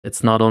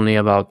It's not only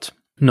about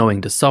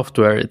knowing the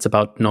software, it's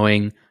about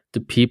knowing the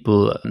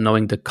people,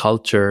 knowing the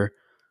culture,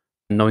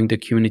 knowing the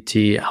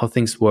community, how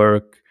things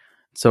work.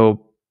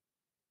 So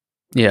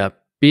yeah,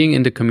 being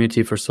in the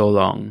community for so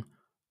long,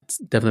 it's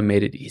definitely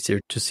made it easier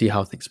to see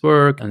how things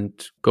work and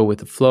go with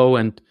the flow.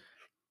 And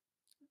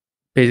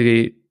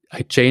basically,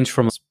 I changed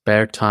from a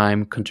spare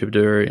time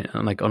contributor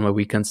like on my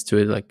weekends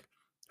to like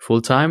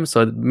full time.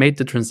 So it made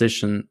the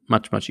transition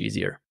much, much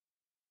easier.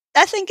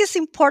 I think it's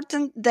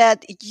important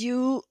that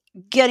you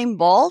get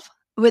involved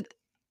with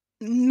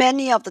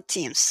many of the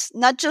teams,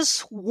 not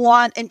just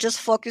one and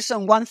just focus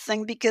on one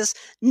thing, because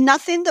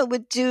nothing that we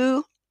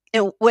do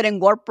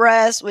within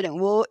WordPress, within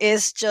Woo,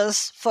 is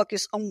just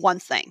focus on one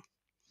thing.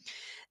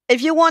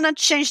 If you want to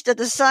change the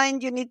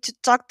design, you need to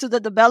talk to the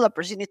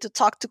developers, you need to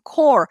talk to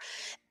core.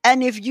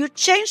 And if you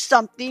change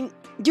something,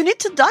 you need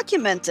to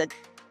document it.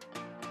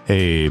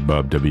 Hey,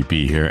 Bob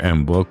WP here,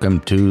 and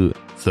welcome to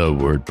The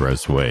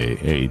WordPress Way,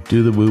 a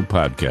Do the Woo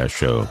podcast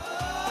show.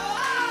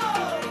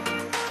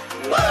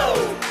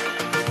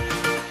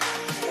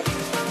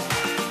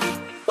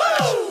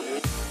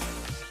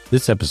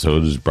 This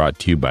episode is brought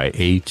to you by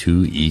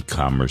A2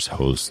 E-commerce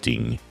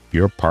Hosting,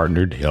 your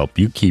partner to help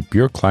you keep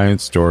your client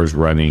stores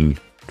running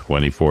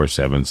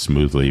 24/7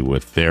 smoothly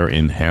with their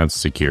enhanced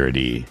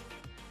security.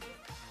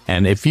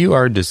 And if you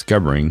are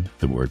discovering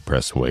the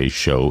WordPress Way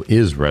show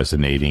is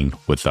resonating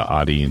with the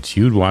audience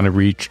you'd want to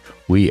reach,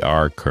 we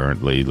are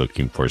currently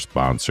looking for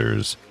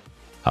sponsors.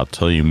 I'll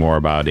tell you more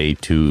about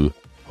A2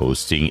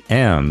 Hosting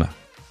and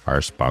our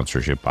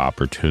sponsorship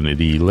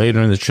opportunity later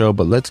in the show,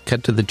 but let's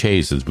cut to the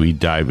chase as we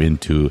dive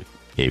into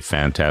a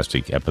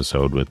fantastic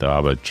episode with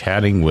Abba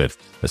chatting with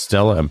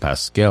Estela and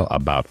Pascal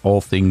about all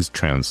things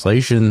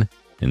translation,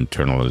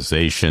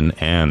 internalization,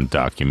 and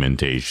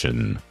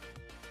documentation.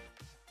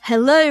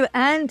 Hello,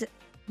 and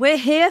we're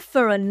here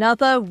for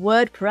another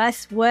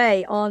WordPress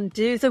Way on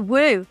Do the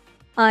Woo.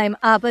 I'm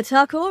Abba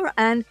Tucker,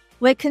 and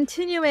we're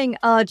continuing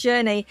our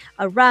journey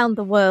around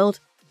the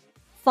world,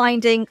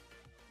 finding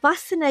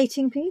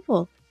fascinating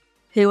people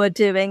who are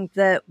doing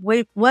the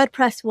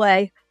WordPress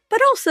Way,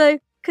 but also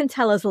can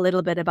tell us a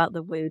little bit about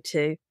the Woo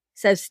too.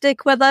 So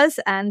stick with us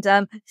and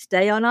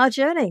stay on our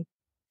journey.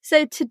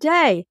 So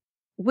today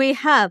we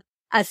have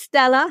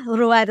Estela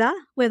Rueda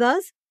with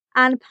us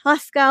and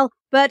Pascal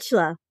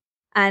Birchler,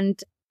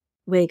 and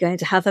we're going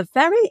to have a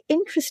very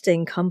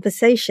interesting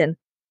conversation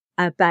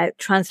about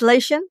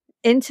translation,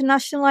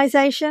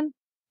 internationalization,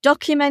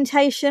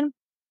 documentation.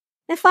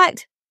 In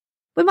fact,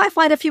 we might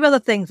find a few other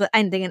things that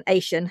ending in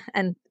Asian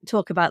and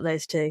talk about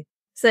those too.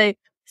 So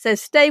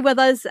stay with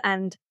us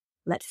and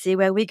let's see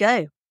where we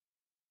go.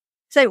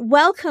 So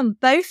welcome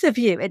both of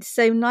you. It's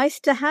so nice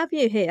to have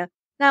you here.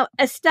 Now,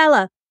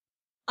 Estela,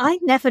 I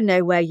never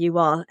know where you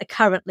are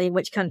currently, in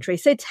which country.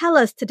 So tell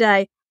us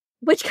today,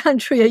 which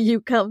country are you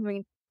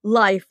coming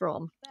live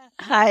from?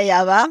 Hi,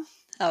 Abba.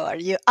 How are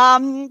you?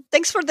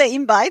 Thanks for the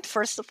invite,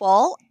 first of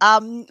all.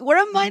 Where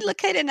am I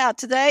located now?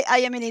 Today,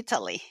 I am in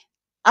Italy.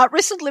 I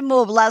recently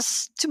moved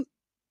last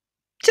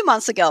two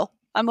months ago.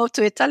 I moved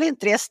to Italy in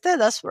Trieste.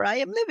 That's where I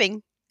am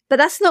living. But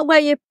that's not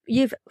where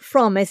you've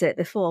from, is it?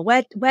 Before,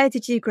 where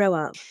did you grow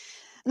up?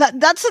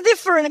 That's a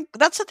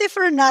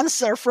different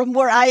answer from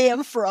where I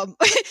am from.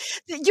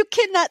 You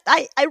cannot.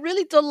 I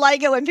really don't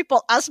like it when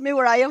people ask me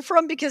where I am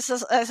from, because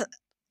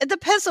it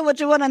depends on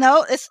what you want to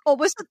know. It's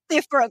always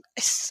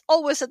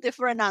a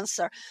different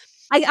answer.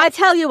 I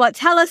tell you what.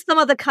 Tell us some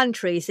other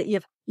countries that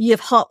you've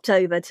hopped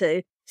over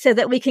to, so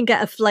that we can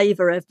get a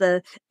flavor of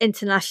the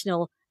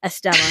international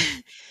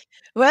Estela.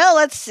 Well,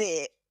 let's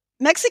see.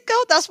 Mexico,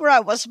 that's where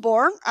I was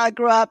born. I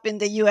grew up in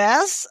the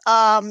U.S.,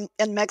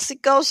 in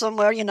Mexico,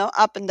 somewhere,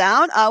 up and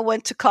down. I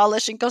went to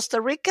college in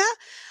Costa Rica.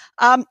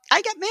 I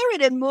got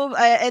married and moved.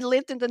 I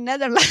lived in the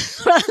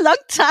Netherlands for a long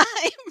time.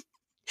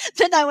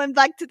 Then I went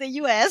back to the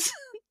U.S.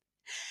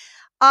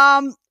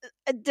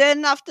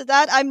 Then after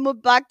that, I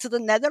moved back to the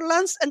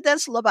Netherlands and then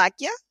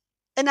Slovakia.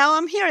 And now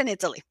I'm here in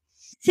Italy.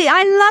 See,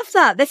 I love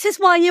that. This is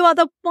why you are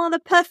one of the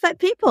perfect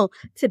people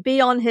to be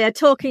on here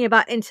talking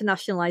about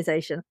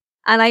internationalization.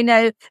 And I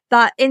know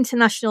that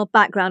international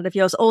background of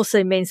yours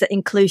also means that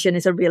inclusion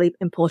is a really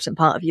important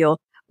part of your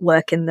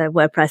work in the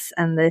WordPress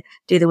and the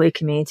Do the Woo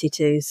community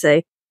too.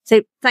 So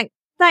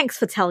thanks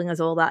for telling us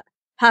all that.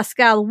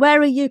 Pascal, where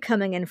are you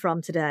coming in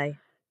from today?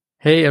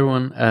 Hey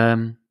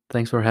everyone,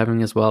 thanks for having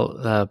me as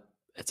well.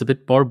 It's a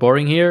bit more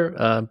boring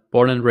here.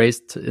 Born and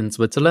raised in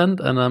Switzerland,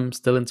 and I'm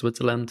still in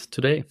Switzerland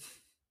today.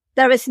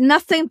 There is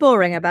nothing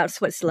boring about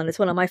Switzerland. It's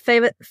one of my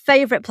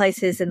favorite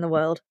places in the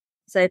world.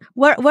 So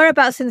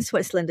whereabouts in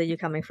Switzerland are you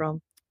coming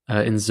from?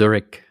 In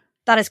Zurich.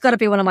 That has got to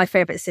be one of my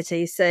favorite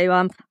cities. So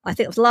I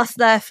think I was last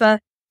there for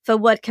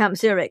WordCamp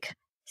Zurich.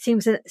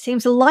 Seems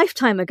a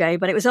lifetime ago,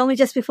 but it was only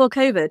just before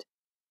COVID.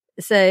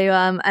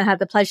 So I had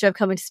the pleasure of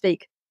coming to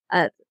speak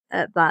at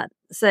that.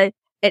 So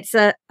it's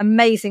an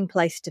amazing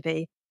place to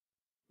be.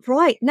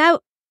 Right now,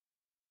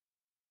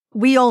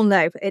 we all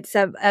know it's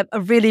a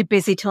really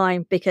busy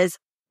time, because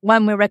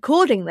when we're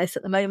recording this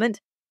at the moment,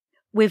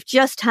 we've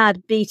just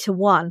had beta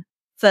 1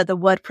 for the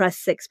WordPress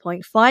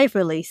 6.5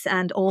 release.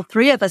 And all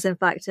three of us, in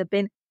fact, have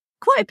been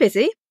quite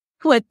busy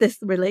with this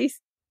release.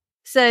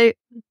 So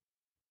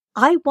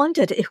I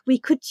wondered if we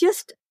could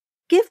just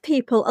give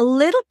people a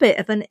little bit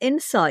of an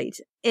insight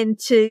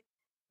into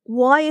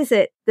why is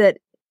it that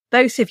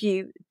both of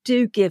you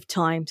do give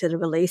time to the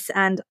release,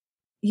 and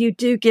you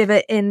do give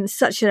it in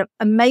such an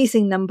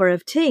amazing number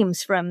of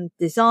teams, from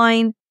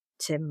design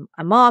to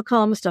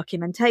Marcoms,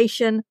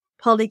 documentation,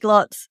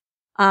 polyglots,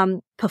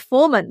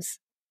 performance,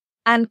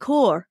 and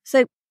core.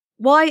 So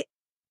why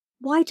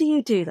do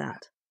you do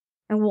that?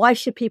 And why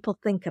should people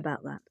think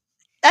about that?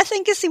 I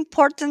think it's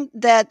important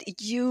that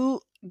you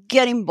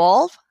get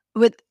involved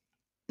with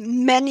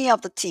many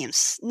of the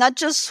teams, not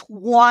just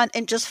one,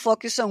 and just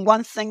focus on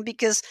one thing,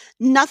 because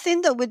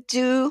nothing that we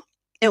do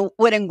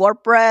within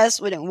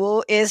WordPress, within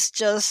Woo, is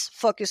just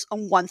focus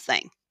on one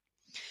thing.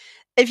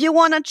 If you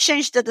want to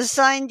change the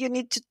design, you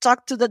need to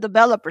talk to the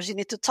developers. You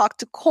need to talk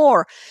to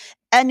core.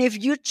 And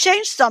if you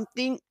change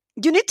something,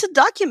 you need to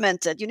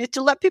document it. You need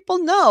to let people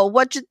know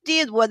what you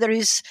did, whether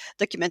it's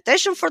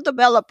documentation for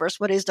developers,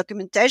 whether it's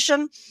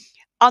documentation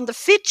on the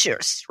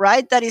features,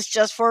 right? That is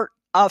just for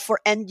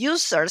end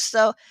users.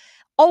 So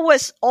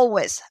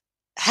always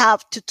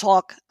have to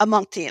talk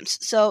among teams.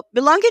 So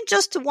belonging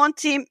just to one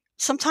team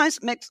sometimes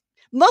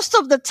most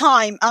of the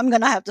time, I'm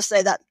going to have to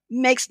say, that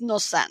makes no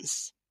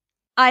sense.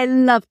 I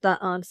love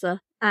that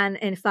answer. And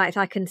in fact,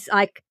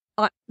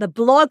 the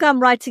blog I'm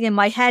writing in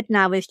my head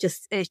now is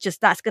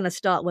just that's going to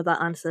start with that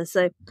answer.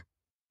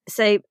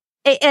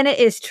 And it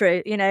is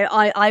true. You know,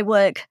 I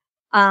work,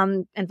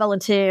 and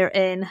volunteer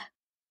in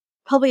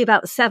probably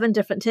about 7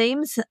 different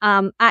teams,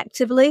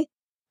 actively.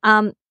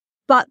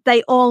 But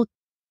they all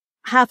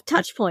have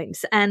touch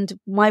points, and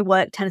my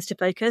work tends to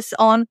focus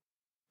on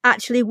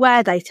actually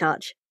where they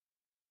touch.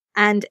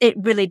 And it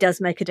really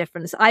does make a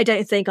difference. I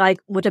don't think I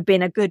would have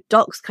been a good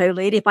docs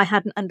co-lead if I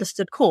hadn't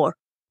understood core.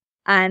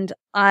 And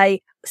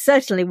I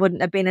certainly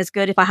wouldn't have been as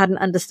good if I hadn't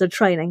understood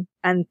training.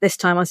 And this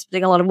time I'm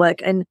doing a lot of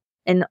work in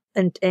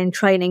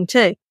training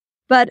too.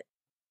 But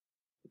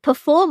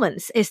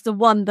performance is the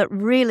one that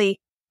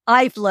really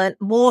I've learned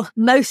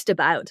most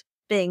about,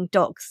 being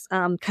docs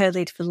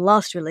co-lead for the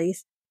last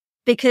release,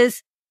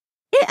 because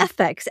it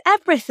affects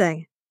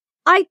everything.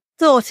 I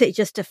thought it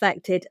just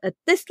affected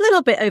this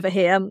little bit over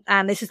here,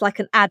 and this is like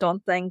an add-on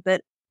thing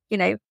that, you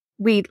know,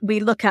 we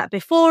look at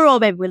before, or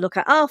maybe we look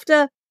at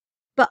after.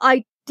 But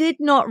I did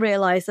not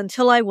realize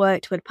until I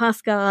worked with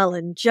Pascal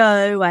and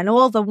Joe and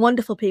all the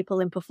wonderful people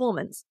in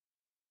performance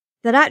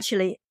that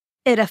actually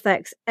it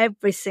affects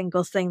every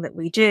single thing that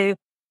we do,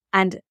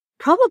 and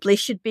probably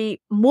should be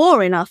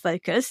more in our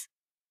focus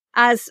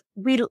as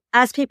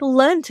people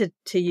learn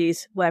to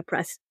use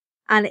WordPress,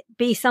 and it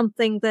be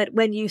something that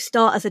when you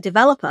start as a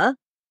developer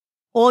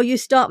or you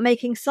start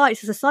making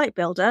sites as a site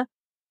builder,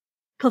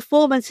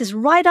 performance is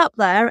right up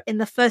there in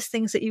the first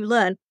things that you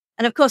learn.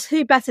 And of course,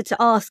 who better to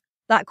ask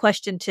that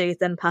question to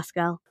than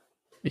Pascal?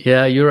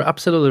 Yeah, you're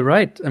absolutely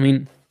right. I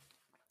mean,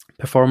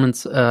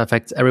 performance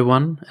affects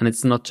everyone, and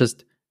it's not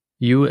just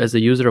you as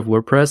a user of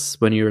WordPress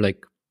when you're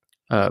like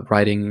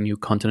writing new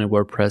content in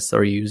WordPress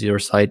or you use your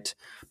site,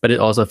 but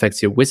it also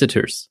affects your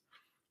visitors.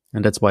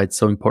 And that's why it's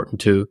so important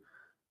to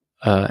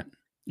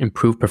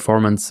improve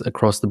performance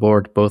across the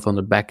board, both on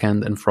the back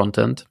end and front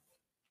end.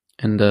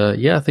 And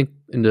I think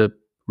in the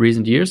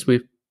recent years,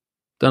 we've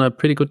done a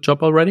pretty good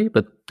job already,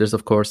 but there's,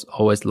 of course,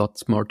 always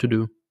lots more to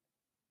do.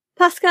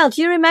 Pascal,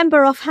 do you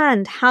remember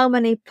offhand how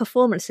many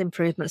performance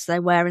improvements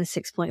there were in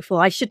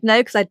 6.4? I should know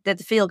because I did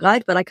the field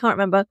guide, but I can't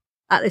remember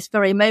at this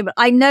very moment.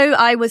 I know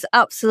I was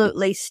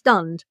absolutely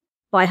stunned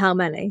by how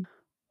many.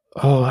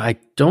 Oh, I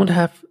don't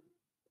have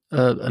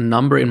a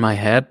number in my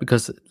head,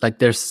 because like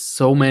there's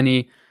so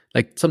many.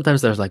 Like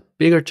sometimes there's like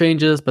bigger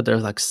changes, but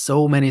there's like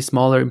so many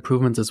smaller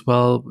improvements as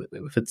well.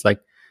 If it's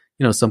like,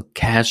 you know, some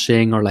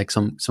caching or like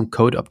some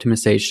code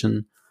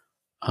optimization.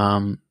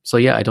 So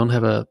yeah, I don't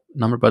have a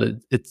number, but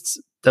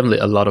it's definitely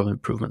a lot of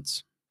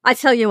improvements. I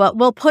tell you what,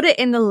 we'll put it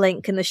in the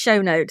link in the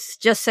show notes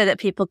just so that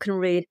people can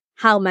read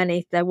how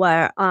many there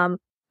were.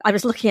 I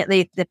was looking at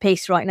the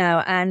piece right now,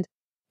 and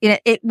you know,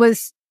 it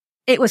was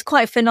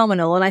quite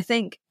phenomenal. And I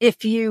think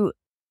if you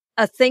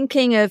are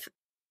thinking of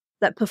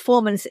that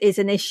performance is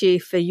an issue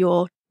for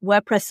your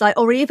WordPress site,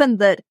 or even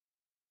that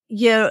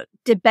you're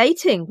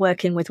debating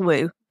working with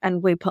Woo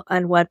and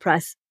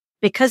WordPress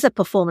because of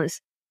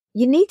performance,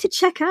 you need to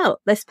check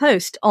out this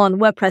post on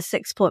WordPress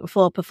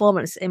 6.4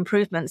 performance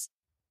improvements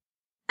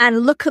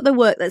and look at the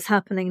work that's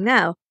happening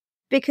now,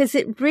 because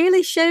it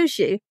really shows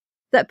you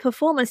that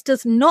performance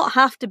does not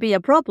have to be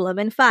a problem.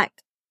 In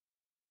fact,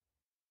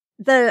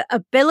 the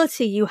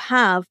ability you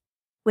have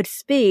with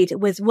speed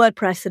with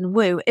WordPress and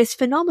Woo is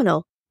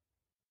phenomenal.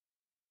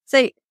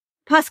 So,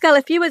 Pascal,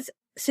 if you were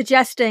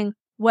suggesting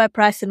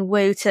WordPress and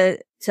Woo to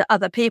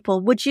other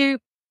people,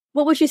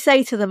 what would you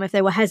say to them if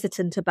they were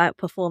hesitant about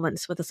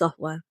performance with the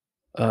software?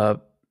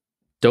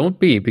 Don't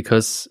be,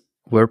 because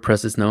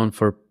WordPress is known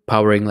for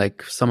powering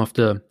like some of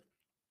the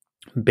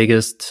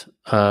biggest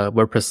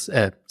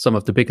some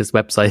of the biggest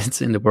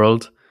websites in the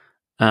world,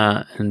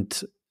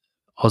 and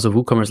also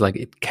WooCommerce, like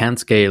it can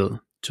scale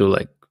to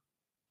like,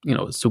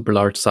 super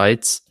large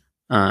sites,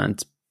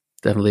 and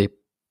definitely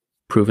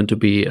proven to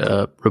be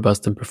a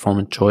robust and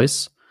performant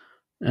choice.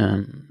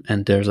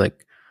 And there's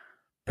like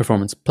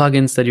performance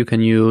plugins that you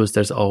can use.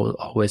 There's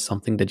always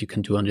something that you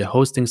can do on the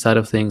hosting side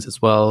of things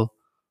as well.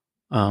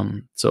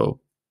 So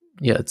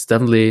yeah, it's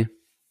definitely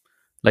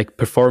like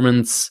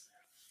performance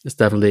is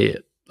definitely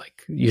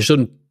like you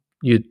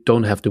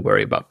don't have to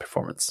worry about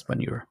performance when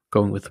you're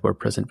going with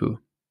WordPress and Woo.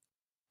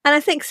 And I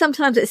think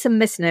sometimes it's a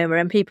misnomer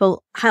and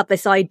people have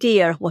this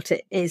idea of what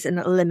it is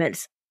and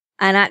limits.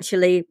 And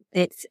actually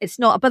it's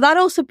not. But that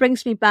also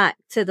brings me back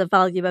to the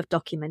value of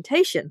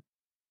documentation,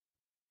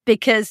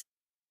 because,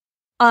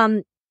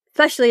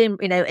 especially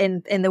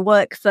in the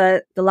work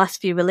for the last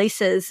few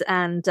releases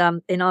and,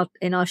 in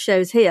our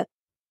shows here,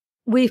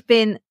 we've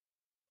been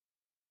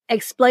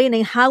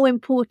explaining how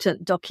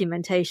important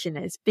documentation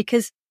is,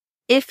 because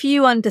if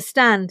you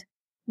understand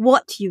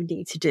what you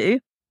need to do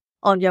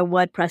on your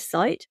WordPress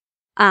site,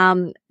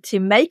 to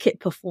make it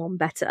perform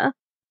better,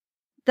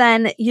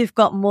 then you've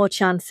got more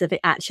chance of it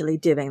actually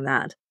doing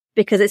that,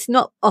 because it's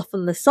not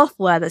often the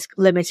software that's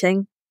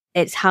limiting.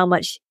 It's how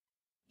much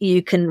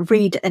you can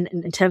read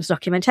in terms of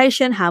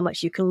documentation, how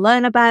much you can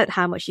learn about,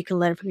 how much you can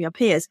learn from your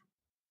peers.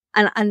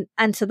 And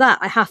to that,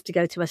 I have to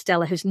go to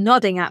Estela, who's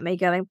nodding at me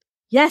going,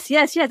 yes,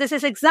 this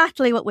is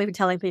exactly what we've been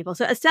telling people.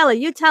 So Estela,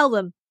 you tell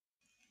them.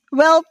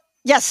 Well,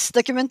 yes,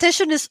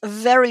 documentation is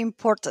very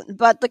important,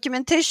 but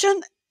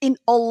documentation in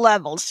all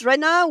levels. Right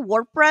now,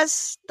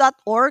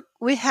 WordPress.org,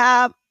 we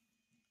have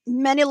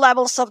many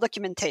levels of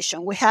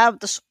documentation. We have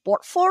the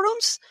support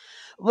forums,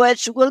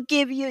 which will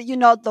give you,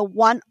 the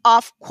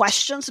one-off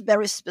questions,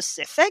 very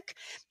specific.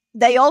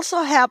 They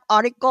also have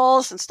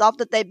articles and stuff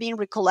that they've been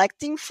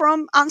recollecting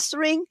from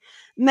answering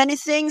many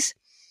things.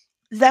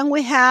 Then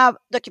we have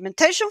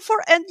documentation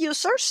for end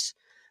users,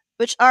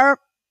 which are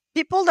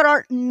people that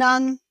are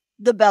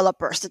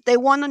non-developers, that they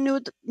want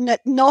to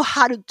know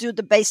how to do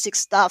the basic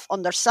stuff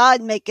on their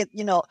site, make it,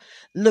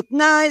 look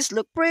nice,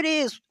 look pretty,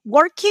 is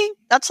working.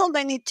 That's all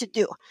they need to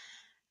do.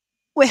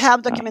 We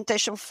have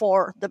documentation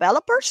for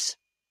developers,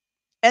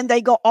 and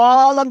they go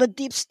all on the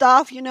deep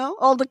stuff,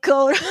 all the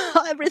code,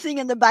 everything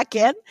in the back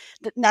end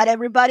that not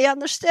everybody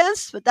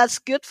understands, but that's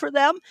good for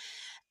them.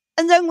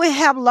 And then we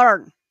have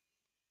Learn,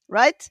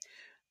 right?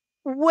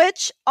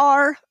 Which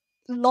are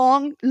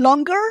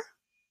longer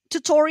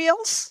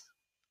tutorials,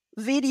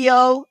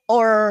 video,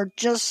 or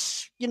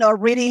just,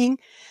 reading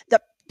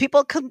that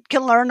people can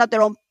learn at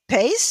their own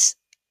pace.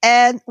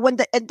 And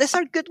these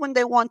are good when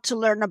they want to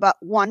learn about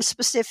one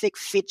specific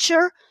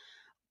feature,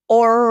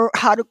 or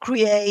how to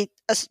create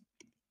a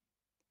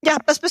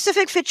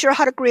specific feature,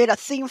 how to create a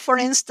theme, for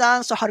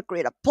instance, or how to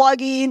create a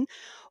plugin,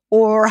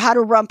 or how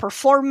to run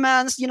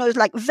performance. It's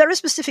like very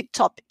specific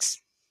topics.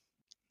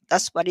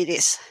 That's what it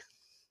is.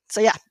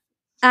 So yeah.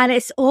 And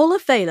it's all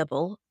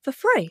available for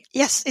free.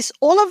 Yes, it's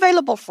all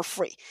available for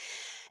free.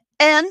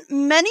 And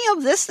many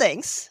of these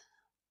things,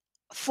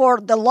 for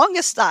the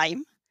longest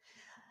time,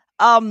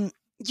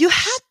 you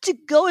had to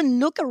go and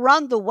look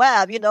around the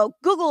web,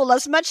 Google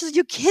as much as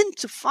you can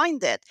to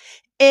find it.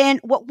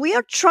 And what we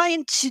are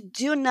trying to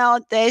do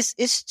nowadays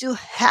is to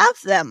have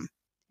them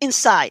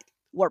inside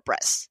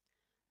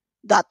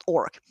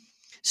WordPress.org,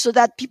 so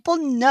that people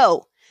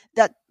know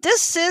that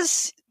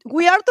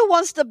we are the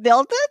ones that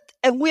built it,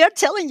 and we are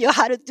telling you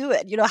how to do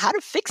it, how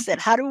to fix it,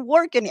 how to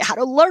work in it, how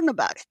to learn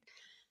about it.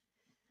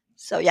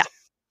 So, yeah.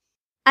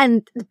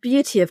 And the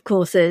beauty, of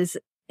course, is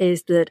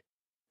that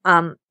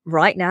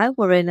right now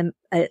we're going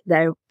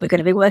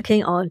to be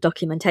working on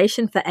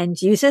documentation for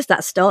end users.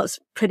 That starts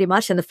pretty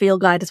much in the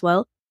field guide as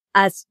well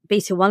as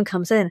Beta 1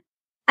 comes in.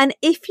 And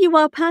if you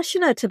are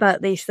passionate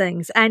about these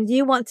things and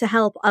you want to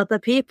help other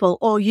people,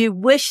 or you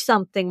wish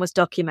something was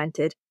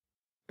documented,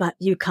 but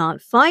you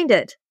can't find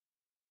it,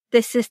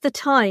 this is the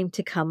time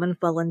to come and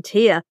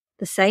volunteer.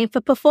 The same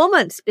for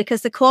performance,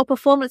 because the core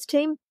performance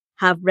team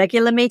have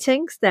regular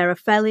meetings. They're a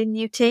fairly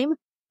new team,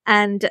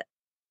 and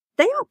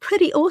they are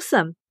pretty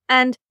awesome.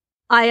 And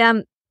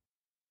I've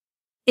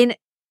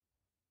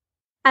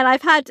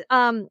had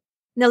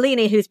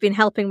Nalini, who's been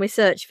helping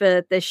research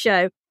for this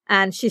show,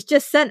 and she's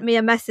just sent me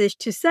a message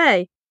to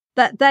say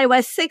that there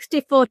were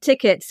 64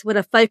 tickets with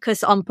a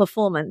focus on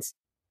performance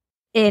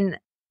in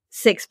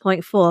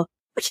 6.4,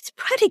 which is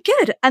pretty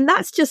good. And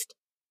that's just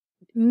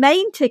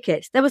main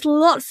tickets. There was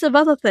lots of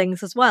other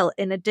things as well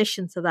in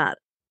addition to that.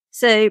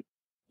 So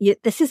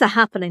this is a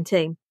happening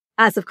team,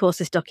 as of course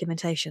is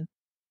documentation.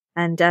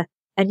 And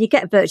you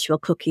get virtual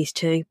cookies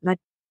too. Now,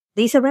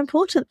 these are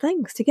important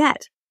things to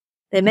get.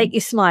 They make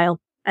you smile,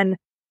 and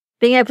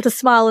being able to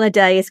smile in a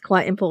day is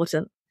quite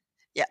important.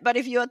 Yeah, but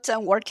if you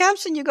attend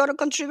WordCamps and you go to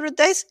contributor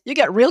days, you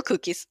get real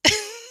cookies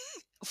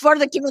for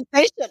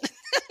documentation.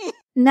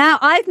 Now,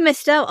 I've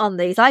missed out on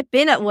these. I've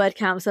been at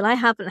WordCamps and I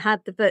haven't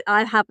had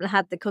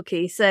the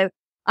cookies. So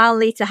I'll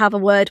need to have a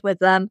word with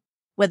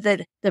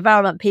the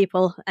development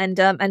people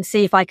and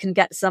see if I can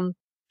get some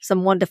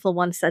wonderful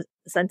ones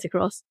sent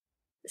across.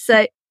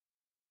 So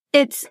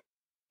it's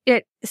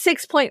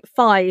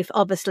 6.5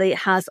 obviously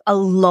has a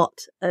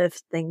lot of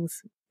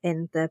things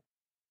in the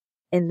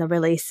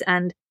release.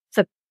 And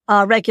for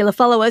our regular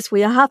followers,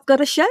 we have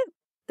got a show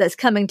that's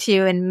coming to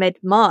you in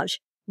mid-March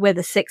with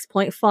a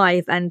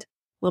 6.5, and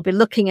we'll be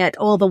looking at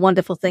all the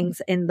wonderful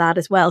things in that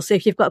as well. So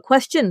if you've got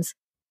questions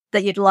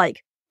that you'd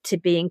like to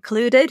be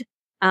included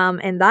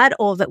in that,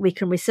 or that we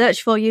can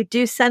research for you,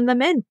 do send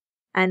them in,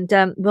 and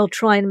we'll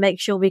try and make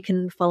sure we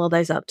can follow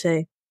those up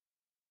too.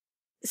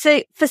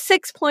 So for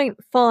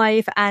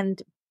 6.5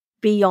 and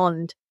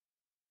beyond,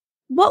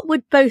 what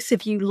would both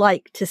of you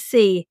like to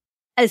see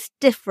as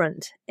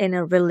different in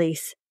a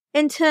release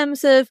in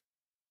terms of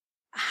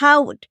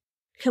how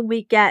can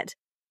we get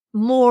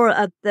more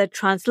of the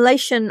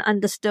translation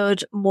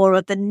understood, more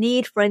of the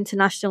need for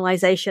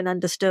internationalization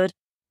understood,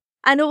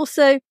 and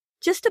also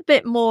just a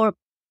bit more,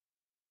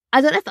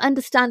 I don't know if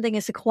understanding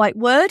is a quite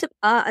word,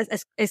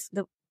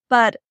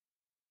 but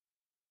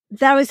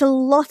there is a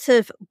lot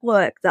of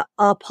work that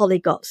our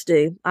polyglots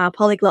do. Our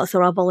polyglots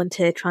are our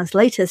volunteer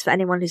translators, for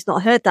anyone who's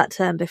not heard that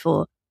term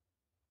before,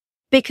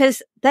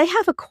 because they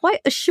have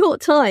quite a short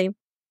time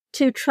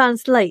to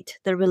translate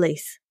the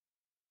release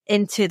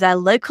into their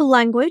local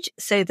language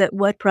so that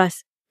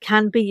WordPress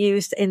can be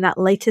used in that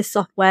latest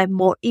software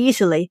more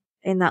easily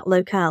in that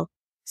locale.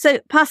 So,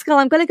 Pascal,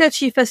 I'm going to go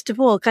to you first of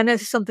all, because I know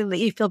this is something that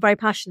you feel very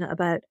passionate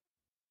about.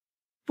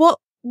 What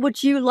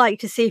would you like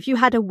to see if you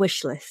had a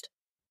wish list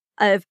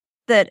of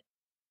that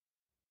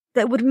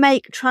would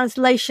make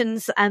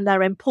translations and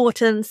their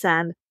importance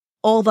and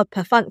all the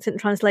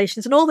perfunctant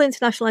translations and all the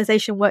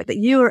internationalization work that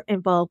you are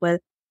involved with,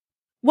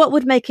 what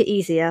would make it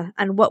easier,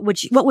 and what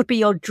would be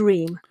your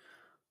dream?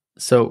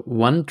 So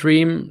one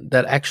dream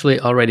that actually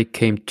already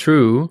came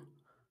true,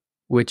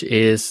 which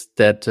is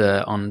that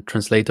on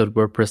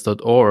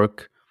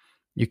translate.wordpress.org,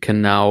 you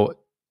can now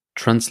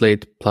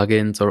translate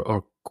plugins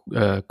or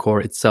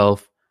core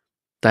itself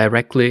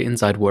directly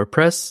inside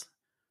WordPress.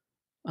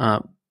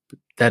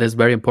 That is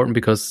very important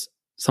because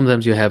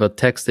sometimes you have a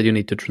text that you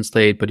need to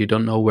translate, but you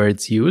don't know where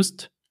it's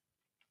used.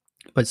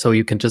 But so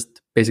you can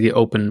just basically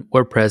open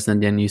WordPress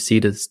and then you see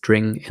the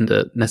string in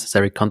the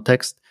necessary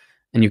context,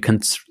 and you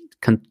can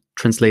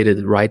translate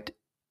it right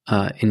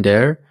in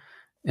there,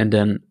 and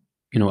then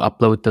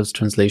upload those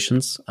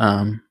translations.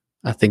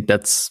 I think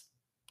that's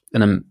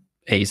an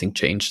amazing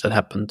change that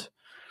happened.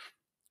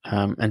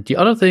 And the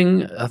other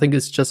thing I think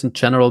is just in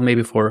general,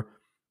 maybe for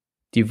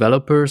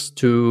developers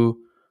to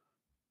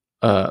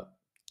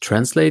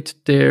translate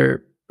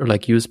their, or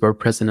like use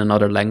WordPress in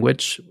another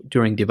language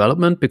during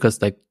development,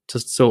 because like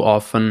just so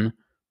often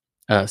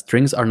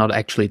strings are not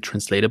actually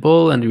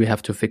translatable and we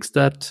have to fix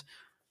that.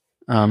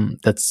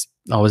 That's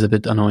always a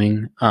bit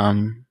annoying.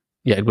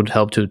 It would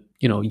help to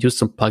use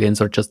some plugins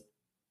or just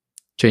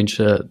change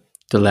the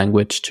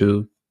language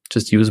to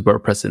just use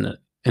WordPress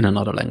in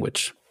another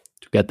language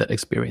to get that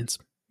experience.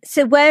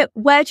 So where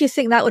do you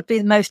think that would be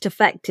the most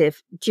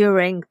effective?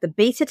 During the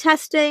beta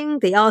testing,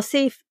 the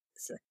RC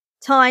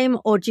time,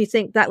 or do you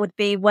think that would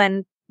be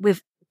when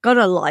we've got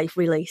a live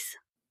release?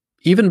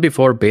 Even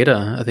before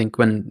beta, I think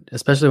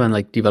especially when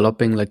like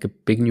developing like a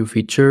big new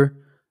feature,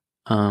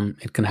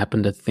 it can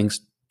happen that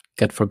things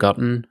get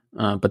forgotten.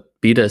 But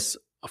beta is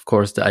of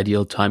course the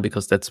ideal time,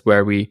 because that's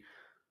where we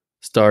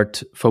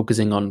start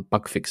focusing on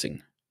bug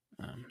fixing.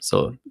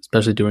 So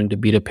especially during the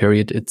beta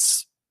period,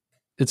 it's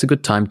a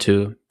good time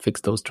to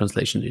fix those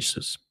translation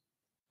issues.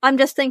 I'm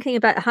just thinking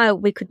about how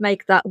we could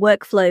make that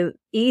workflow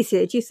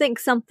easier. Do you think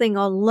something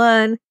on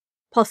Learn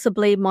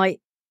possibly might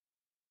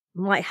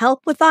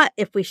help with that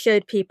if we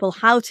showed people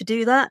how to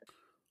do that?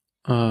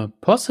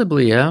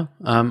 Possibly, yeah.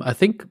 I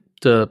think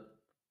the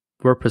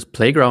WordPress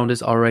Playground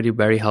is already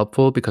very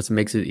helpful because it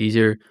makes it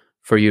easier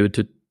for you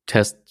to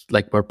test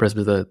like WordPress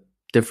with a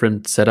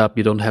different setup.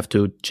 You don't have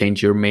to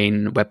change your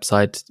main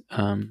website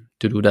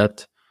to do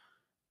that.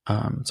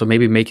 So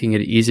maybe making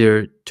it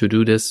easier to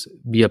do this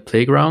via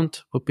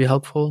Playground would be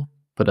helpful,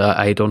 but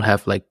I don't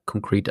have like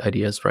concrete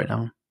ideas right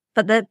now.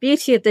 But the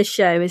beauty of this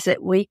show is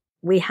that we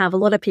have a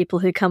lot of people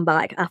who come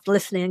back after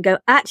listening and go,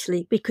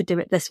 actually, we could do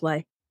it this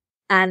way.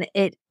 And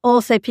it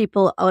also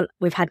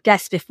we've had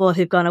guests before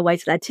who've gone away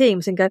to their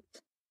teams and go,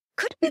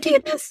 could we do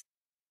this?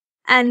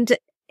 And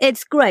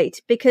it's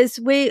great because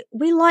we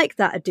like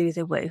that at Do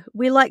the Woo.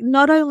 We like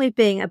not only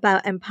being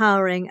about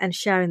empowering and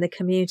sharing the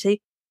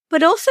community,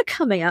 but also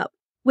coming up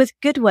with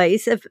good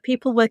ways of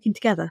people working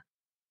together.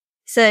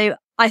 So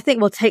I think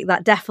we'll take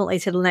that definitely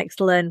to the next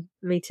Learn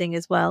meeting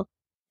as well.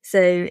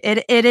 So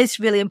it is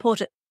really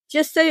important.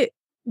 Just so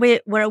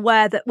we're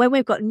aware that when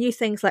we've got new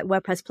things like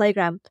WordPress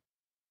Playground,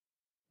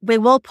 we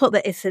will put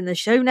that it's in the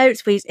show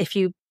notes. If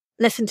you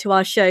listen to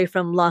our show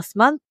from last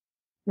month,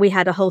 we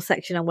had a whole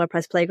section on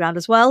WordPress Playground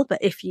as well. But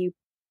if you're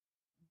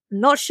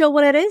not sure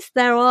what it is,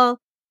 there are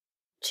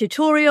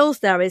tutorials,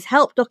 there is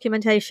help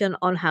documentation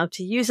on how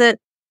to use it.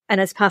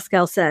 And as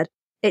Pascal said,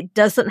 it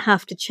doesn't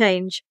have to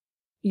change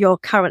your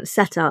current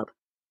setup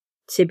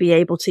to be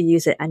able to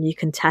use it. And you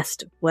can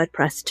test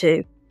WordPress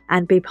too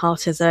and be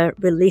part of the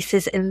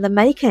releases in the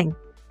making.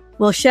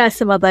 We'll share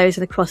some of those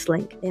in a cross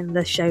link in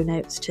the show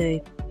notes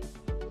too.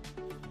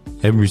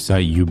 Every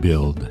site you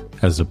build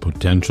has the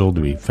potential to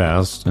be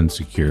fast and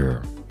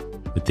secure.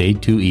 With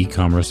A2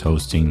 e-commerce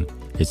hosting,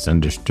 it's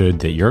understood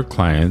that your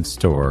clients'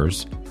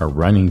 stores are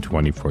running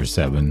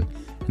 24/7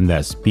 and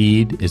that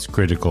speed is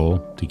critical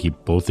to keep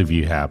both of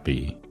you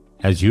happy.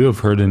 As you have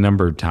heard a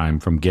number of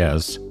times from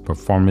guests,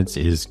 performance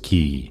is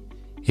key.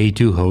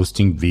 A2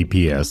 hosting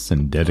VPS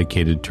and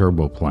dedicated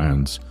turbo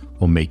plans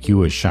will make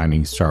you a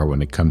shining star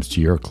when it comes to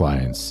your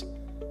clients.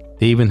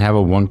 They even have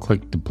a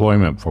one-click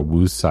deployment for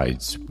Woo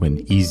sites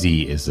when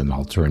easy is an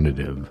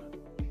alternative.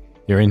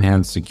 Their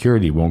enhanced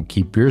security won't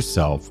keep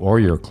yourself or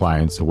your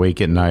clients awake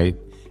at night,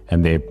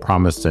 and they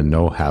promised a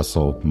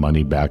no-hassle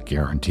money-back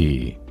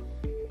guarantee.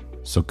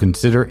 So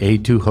consider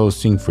A2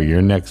 hosting for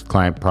your next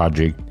client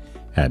project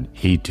at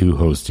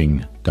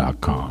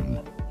a2hosting.com.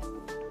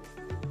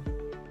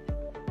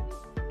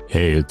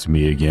 Hey, it's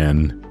me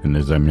again, and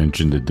as I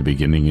mentioned at the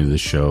beginning of the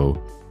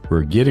show,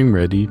 we're getting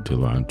ready to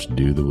launch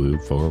Do the Woo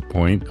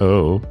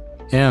 4.0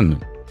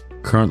 and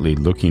currently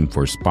looking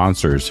for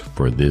sponsors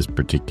for this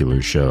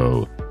particular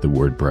show, The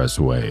WordPress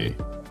Way.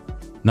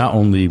 Not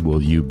only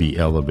will you be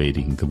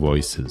elevating the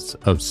voices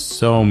of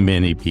so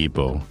many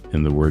people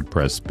in the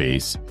WordPress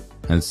space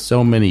and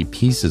so many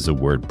pieces of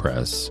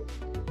WordPress,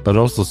 but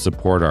also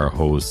support our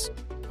hosts,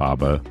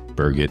 Baba,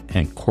 Birgit,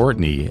 and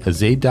Courtney as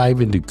they dive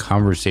into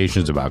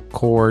conversations about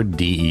core,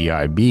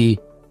 DEIB,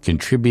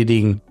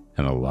 contributing,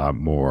 and a lot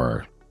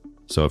more.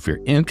 So if you're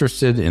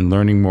interested in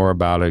learning more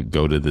about it,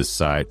 go to this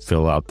site,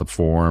 fill out the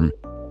form,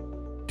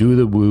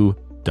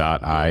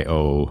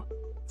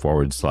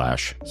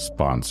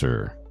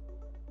 dothewoo.io/sponsor.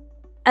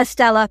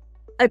 Estela,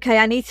 okay,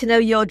 I need to know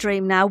your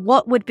dream now.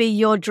 What would be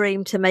your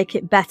dream to make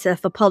it better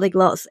for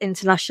polyglots,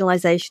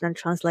 internationalization, and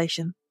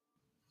translation?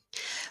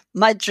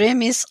 My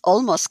dream is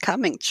almost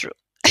coming true.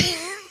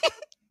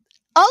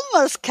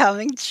 Almost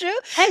coming true.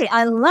 Hey,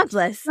 I love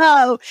this.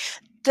 So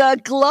the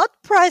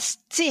WordPress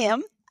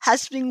team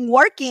has been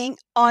working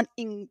on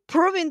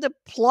improving the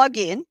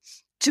plugin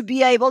to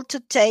be able to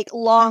take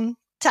long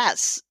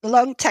text,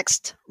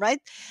 right?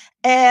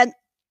 And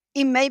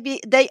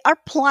they are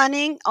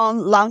planning on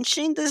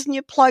launching this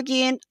new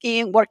plugin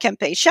in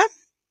WordCampesia,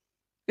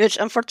 which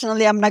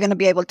unfortunately I'm not going to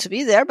be able to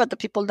be there, but the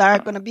people that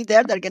are going to be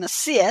there, they're going to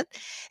see it.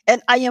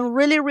 And I am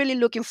really, really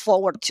looking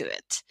forward to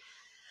it.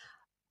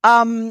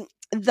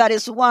 That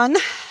is one.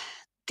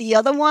 The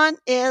other one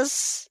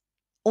is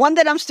one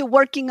that I'm still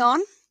working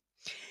on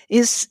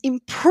is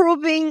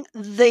improving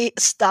the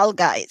style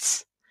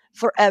guides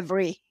for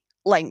every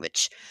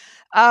language.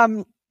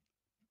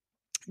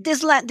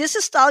 These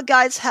style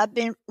guides have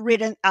been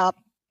written up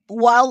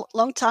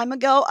long time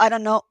ago. I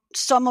don't know.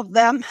 Some of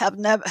them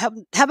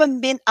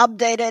haven't been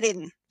updated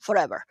in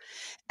forever.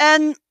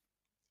 And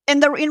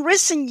in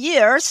recent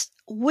years,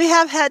 we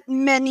have had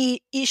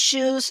many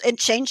issues and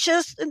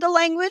changes in the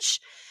language,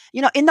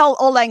 in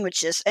all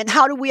languages. And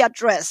how do we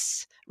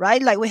address,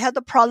 right? Like we had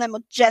the problem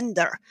of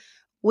gender.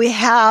 We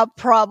have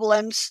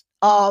problems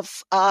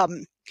of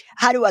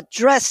how to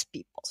address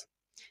people.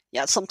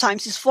 Yeah,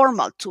 sometimes it's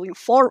formal to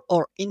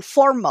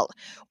informal,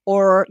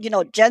 or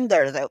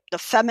gender, the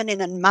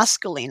feminine and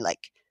masculine.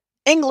 Like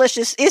English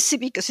is easy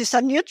because it's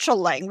a neutral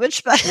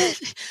language, but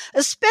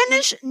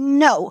Spanish,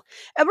 no.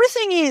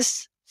 Everything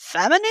is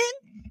feminine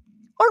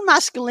or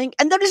masculine,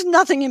 and there is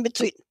nothing in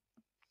between.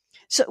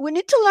 So we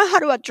need to learn how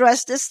to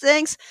address these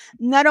things,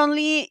 not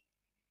only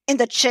in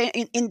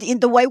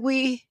the way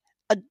we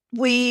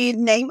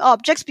name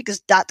objects,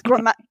 because that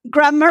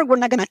grammar we're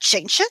not going to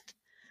change it.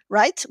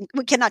 Right?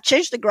 We cannot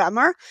change the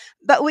grammar,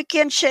 but we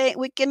can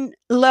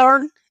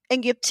learn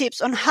and give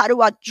tips on how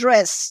to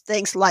address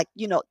things like,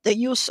 the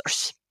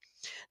users.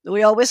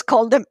 We always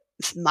call them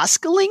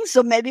masculine,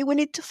 so maybe we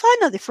need to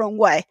find a different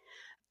way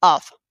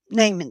of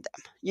naming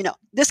them,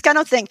 this kind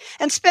of thing.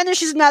 And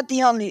Spanish is not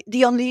the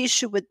only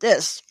issue with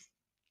this,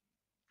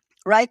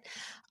 right?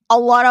 A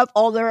lot of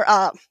other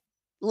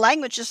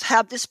languages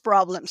have these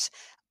problems.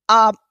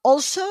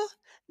 Also,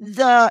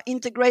 the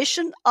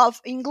integration of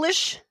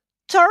English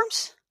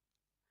terms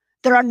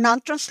that are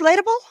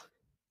non-translatable,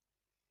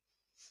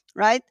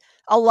 right?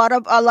 A lot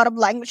of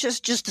languages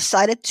just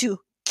decided to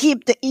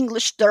keep the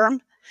English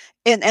term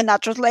and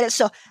not translate it.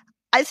 So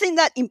I think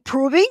that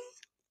improving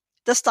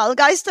the style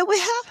guides that we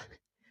have,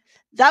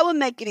 that will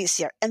make it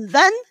easier. And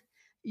then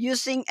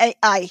using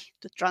AI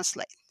to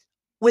translate,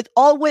 with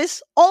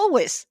always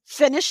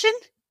finishing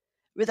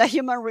with a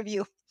human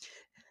review.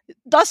 It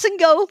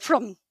doesn't go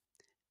from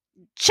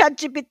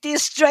ChatGPT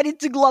straight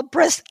into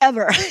WordPress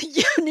ever.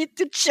 You need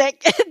to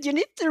check it, you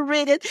need to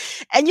read it,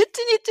 and you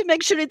need to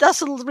make sure it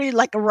doesn't read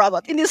like a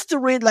robot. It needs to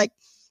read like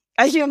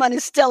a human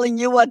is telling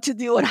you what to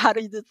do and how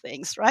to do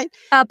things, right?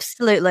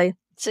 Absolutely.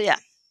 So yeah,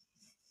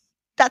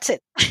 that's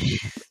it.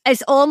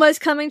 It's almost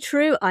coming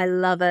true. I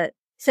love it.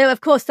 So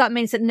of course that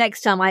means that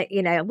next time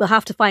we'll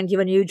have to find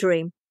you a new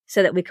dream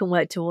so that we can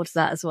work towards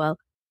that as well.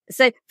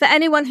 So for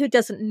anyone who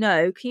doesn't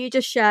know, can you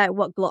just share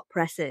what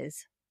WordPress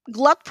is?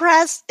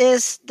 WordPress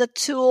is the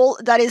tool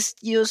that is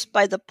used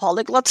by the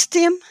Polyglots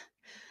team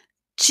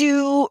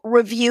to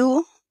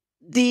review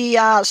the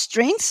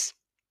strings,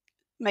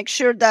 Make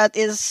sure that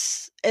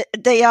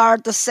they are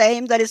the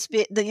same. That is,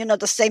 the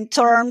same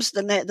terms,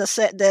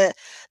 the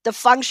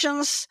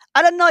functions.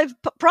 I don't know if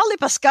probably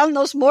Pascal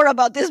knows more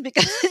about this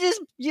because it is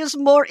used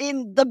more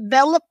in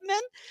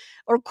development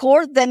or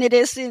core than it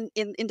is in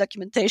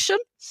documentation.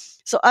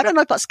 So I don't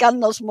know if Pascal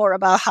knows more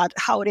about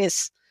how it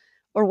is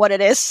or what it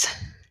is,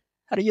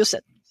 how to use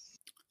it.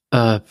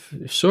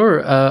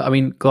 Sure. I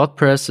mean,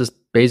 WordPress is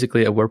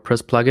basically a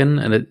WordPress plugin,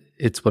 and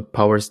it's what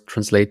powers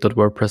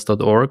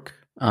translate.wordpress.org.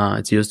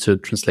 It's used to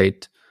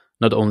translate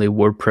not only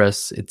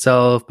WordPress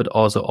itself, but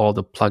also all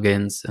the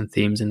plugins and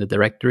themes in the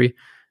directory.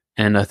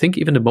 And I think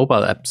even the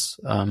mobile apps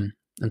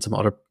and some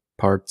other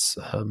parts.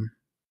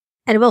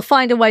 And we'll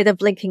find a way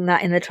of linking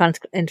that in the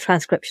in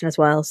transcription as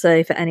well.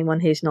 So for anyone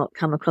who's not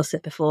come across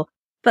it before.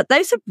 But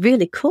those are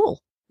really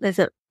cool. Those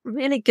are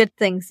really good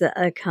things that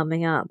are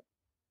coming up.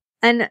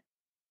 And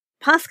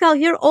Pascal,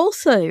 you're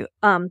also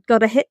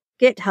got a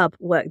GitHub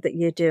work that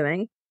you're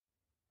doing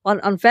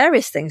on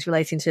various things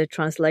relating to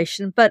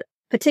translation, but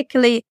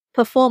particularly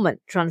performant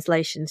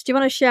translations. Do you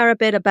want to share a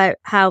bit about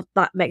how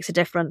that makes a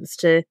difference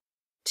to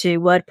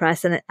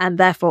WordPress and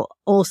therefore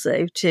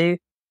also to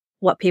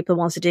what people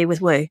want to do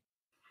with Woo?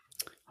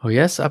 Oh,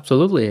 yes,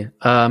 absolutely.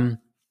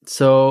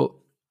 So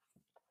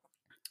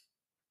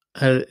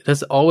it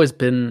has always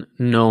been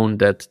known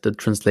that the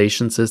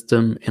translation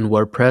system in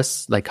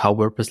WordPress, like how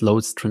WordPress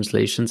loads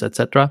translations,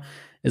 etc.,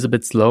 is a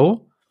bit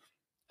slow,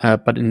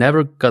 but it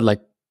never got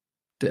like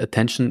the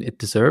attention it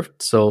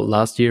deserved. So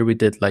last year we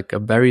did like a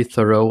very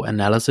thorough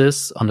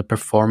analysis on the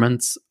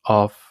performance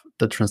of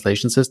the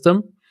translation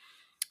system.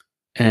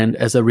 And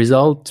as a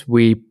result,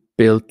 we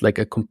built like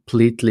a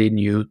completely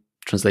new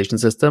translation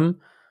system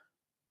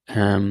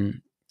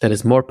that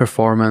is more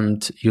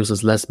performant,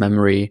 uses less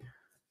memory,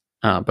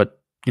 but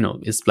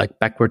is like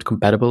backward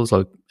compatible,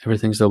 so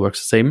everything still works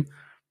the same.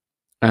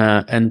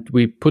 And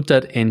we put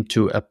that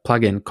into a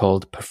plugin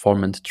called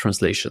Performant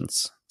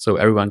Translations. So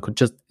everyone could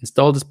just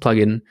install this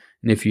plugin,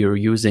 and if you're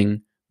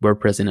using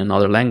WordPress in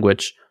another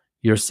language,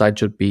 your site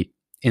should be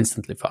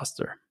instantly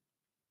faster.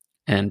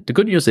 And the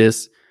good news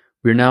is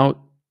we're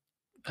now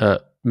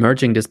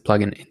merging this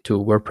plugin into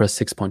WordPress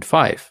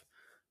 6.5.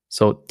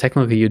 So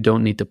technically you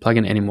don't need the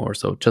plugin anymore.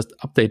 So just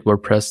update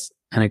WordPress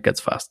and it gets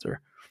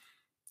faster.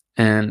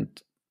 And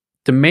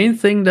the main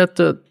thing that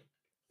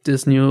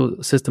this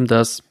new system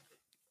does,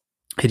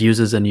 it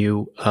uses a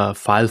new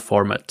file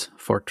format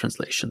for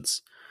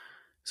translations.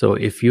 So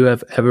if you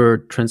have ever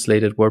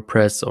translated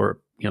WordPress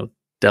or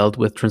dealt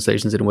with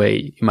translations in a way,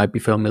 you might be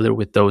familiar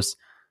with those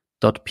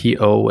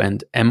 .po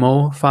and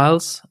 .mo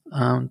files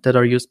that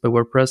are used by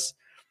WordPress,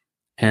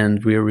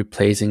 and we're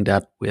replacing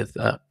that with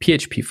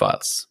PHP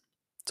files.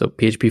 So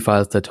PHP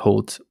files that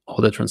hold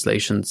all the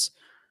translations,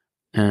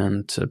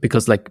 and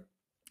because like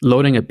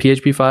loading a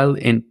PHP file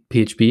in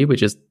PHP,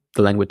 which is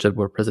the language that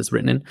WordPress is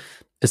written in,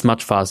 is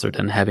much faster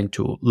than having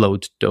to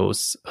load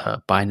those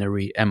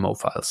binary MO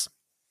files.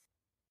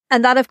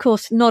 And that, of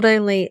course, not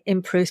only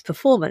improves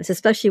performance,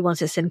 especially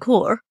once it's in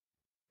core,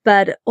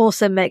 but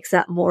also makes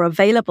that more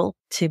available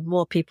to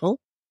more people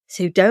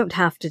who don't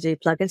have to do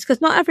plugins,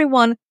 because not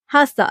everyone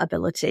has that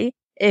ability.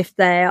 If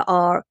they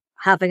are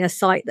having a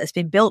site that's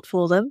been built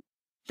for them,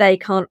 they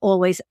can't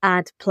always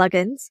add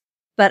plugins.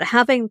 But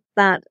having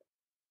that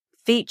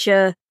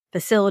feature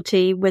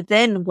facility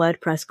within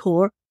WordPress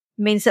core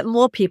means that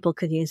more people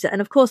can use it.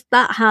 And of course,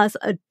 that has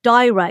a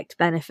direct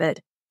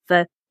benefit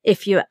for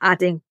if you're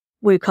adding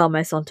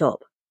WooCommerce on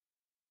top,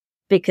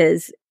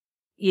 because,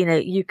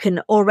 you can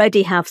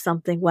already have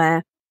something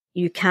where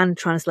you can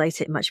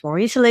translate it much more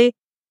easily.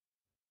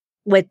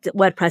 With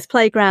WordPress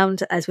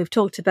Playground, as we've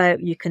talked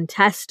about, you can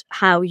test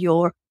how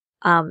your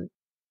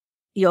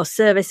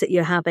service that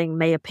you're having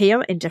may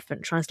appear in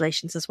different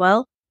translations as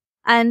well.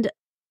 And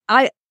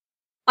I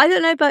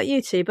don't know about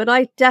you two, but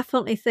I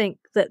definitely think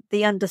that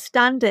the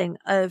understanding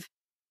of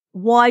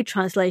why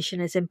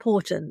translation is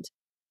important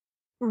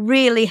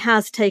really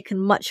has taken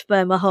much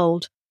firmer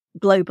hold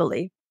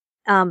globally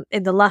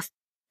in the last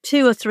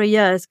 2 or 3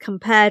 years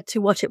compared to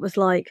what it was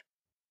like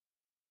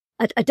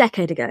a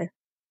decade ago.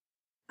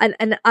 And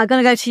I'm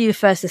going to go to you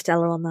first,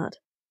 Estela, on that.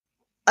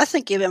 I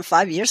think even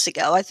 5 years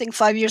ago. I think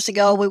 5 years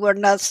ago, we were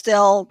not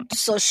still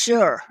so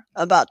sure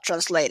about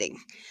translating.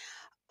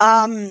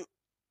 It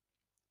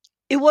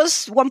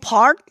was one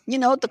part,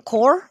 the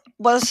core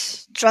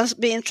was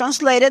being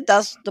translated.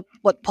 That's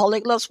what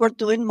polyglots were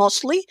doing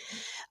mostly.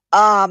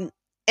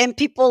 And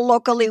people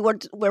locally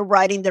were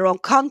writing their own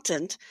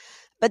content.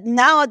 But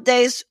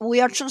nowadays, we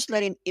are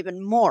translating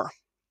even more,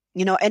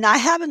 and I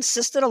have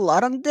insisted a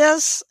lot on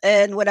this.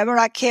 And whenever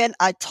I can,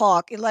 I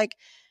talk. Like,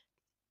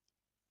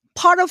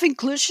 part of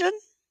inclusion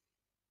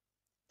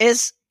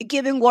is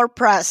giving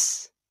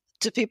WordPress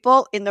to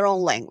people in their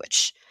own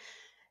language,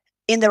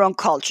 in their own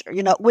culture,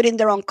 within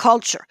their own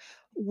culture.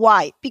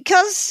 Why?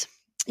 Because,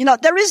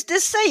 there is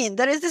this saying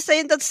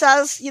that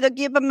says,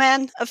 give a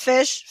man a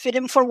fish, feed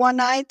him for one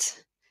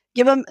night,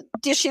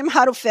 teach him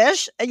how to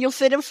fish, and you'll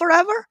feed him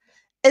forever.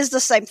 It's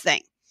the same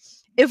thing.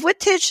 If we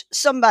teach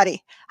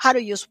somebody how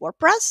to use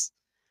WordPress,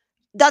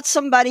 that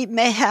somebody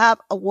may have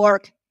a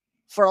work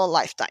for a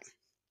lifetime.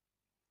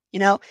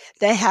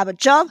 They have a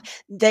job,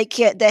 they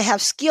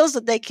have skills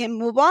that they can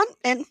move on,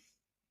 and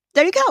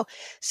there you go.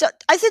 So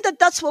I think that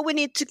that's what we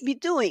need to be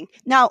doing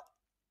now.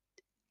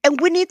 And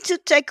we need to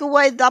take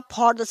away that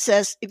part that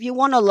says, if you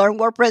want to learn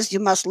WordPress, you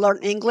must learn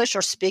English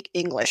or speak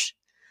English.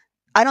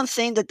 I don't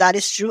think that that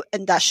is true,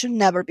 and that should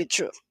never be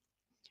true.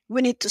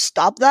 We need to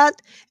stop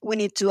that. We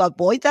need to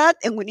avoid that,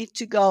 and we need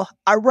to go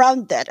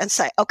around that and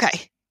say,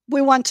 okay,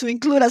 we want to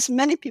include as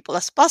many people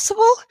as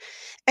possible,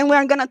 and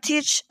we're going to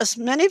teach as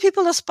many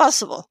people as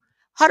possible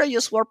how to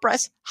use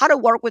WordPress, how to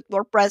work with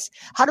WordPress,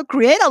 how to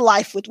create a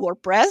life with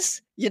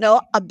WordPress,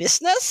 a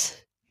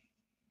business,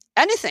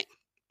 anything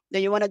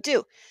that you want to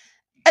do.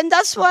 And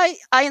that's why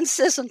I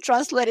insist on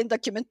translating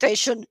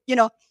documentation,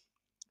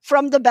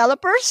 from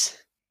developers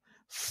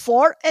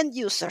for end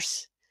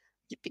users.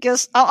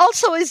 Because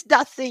also is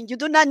that thing, you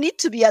do not need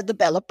to be a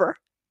developer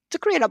to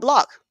create a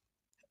blog,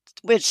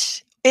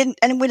 and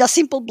with a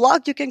simple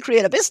blog, you can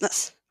create a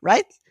business,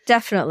 right?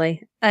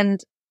 Definitely.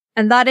 And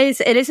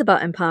it is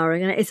about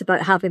empowering, and it is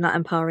about having that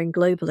empowering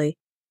globally.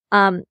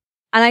 And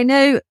I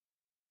know,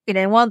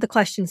 one of the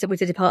questions that we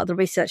did as part of the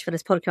research for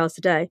this podcast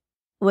today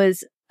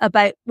was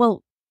about,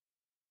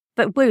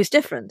 but Woo is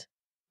different.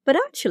 But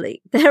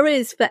actually, there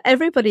is, for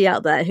everybody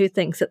out there who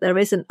thinks that there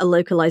isn't a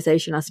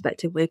localization aspect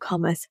to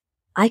WooCommerce,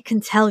 I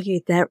can tell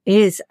you there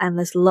is, and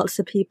there's lots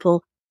of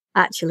people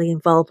actually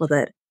involved with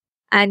it.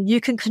 And you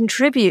can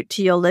contribute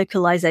to your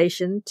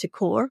localization to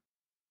core,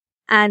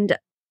 and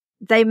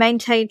they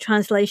maintain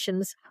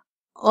translations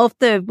of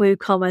the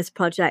WooCommerce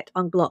project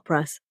on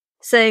WordPress.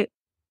 So,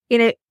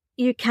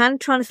 you can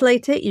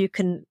translate it. You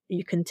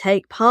can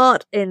take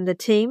part in the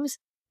teams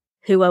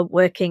who are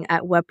working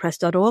at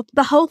WordPress.org.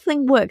 The whole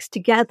thing works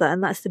together,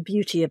 and that's the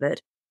beauty of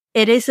it.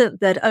 It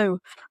isn't that,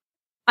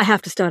 I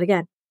have to start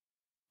again.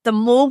 The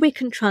more we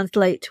can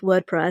translate to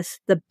WordPress,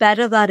 the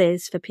better that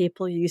is for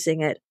people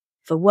using it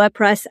for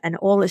WordPress and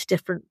all its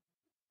different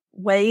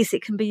ways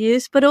it can be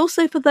used, but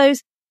also for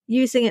those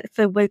using it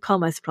for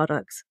WooCommerce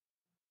products.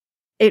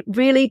 It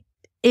really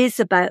is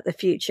about the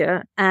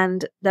future,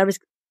 and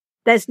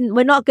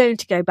we're not going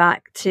to go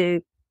back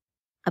to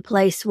a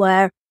place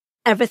where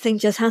everything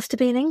just has to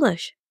be in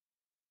English.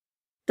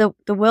 The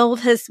world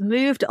has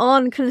moved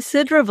on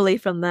considerably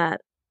from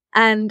that,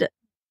 and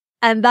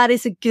that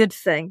is a good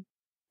thing.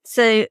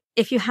 So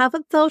if you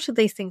haven't thought of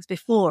these things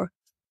before,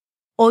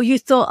 or you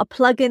thought a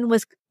plugin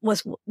was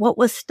what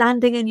was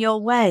standing in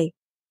your way,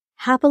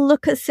 have a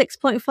look at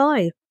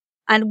 6.5,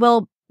 and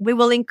we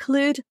will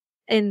include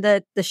in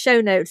the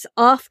show notes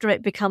after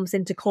it becomes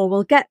into core.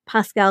 We'll get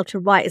Pascal to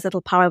write his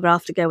little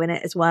paragraph to go in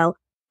it as well,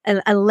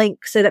 and a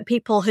link so that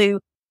people who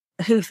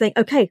think,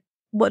 okay,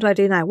 what do I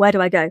do now? Where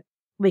do I go?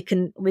 We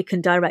can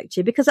direct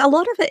you, because a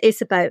lot of it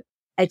is about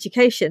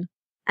education,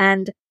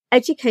 and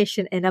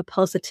education in a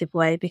positive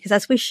way, because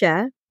as we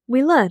share,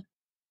 we learn.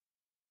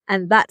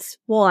 And that's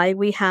why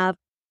we have,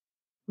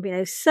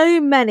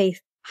 so many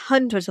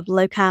hundreds of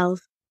locales.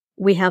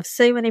 We have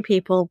so many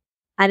people.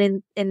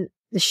 And in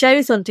the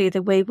shows on Do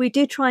the Woo, we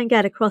do try and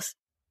get across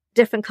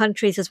different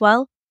countries as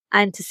well,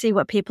 and to see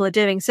what people are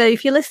doing. So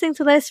if you're listening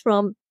to this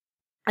from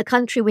a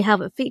country we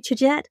haven't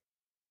featured yet,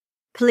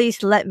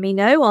 please let me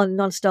know on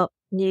Nonstop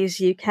News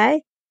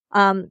UK,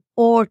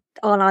 or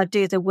on our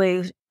Do the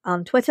Woo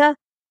on Twitter,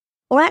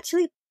 or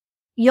actually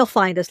you'll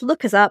find us,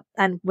 look us up,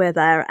 and we're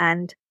there.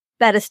 And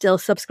better still,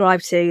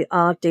 subscribe to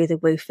our Do the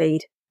Woo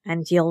feed,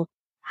 and you'll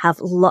have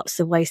lots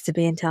of ways to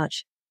be in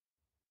touch.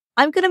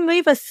 I'm going to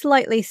move us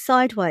slightly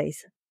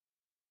sideways.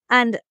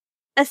 And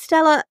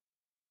Estela,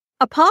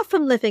 apart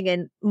from living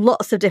in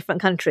lots of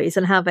different countries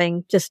and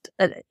having just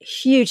a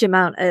huge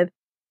amount of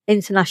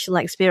international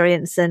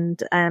experience,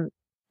 and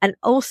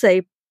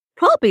also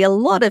probably a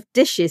lot of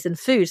dishes and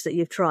foods that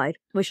you've tried,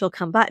 which we'll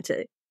come back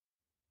to.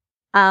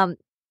 How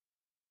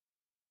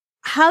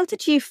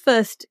did you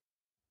first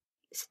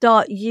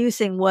start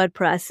using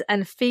WordPress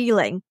and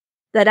feeling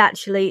that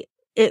actually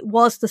it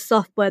was the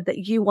software that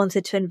you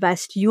wanted to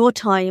invest your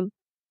time,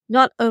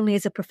 not only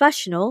as a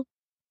professional,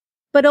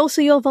 but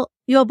also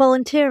your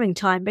volunteering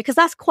time? Because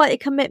that's quite a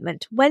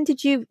commitment. When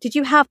did you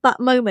have that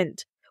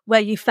moment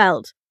where you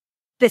felt,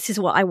 this is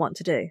what I want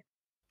to do?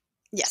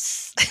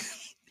 Yes.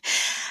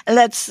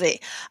 Let's see.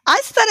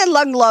 I started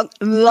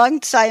long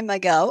time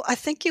ago. I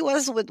think it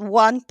was with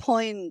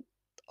 1.4,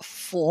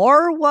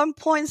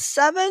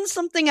 1.7,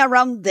 something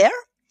around there.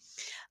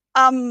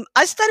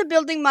 I started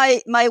building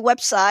my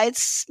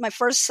websites, my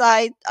first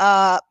site,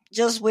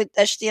 just with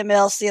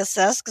HTML,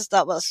 CSS, because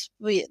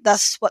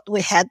that's what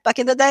we had back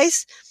in the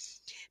days.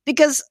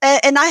 Because,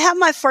 and I had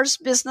my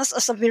first business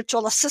as a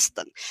virtual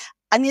assistant.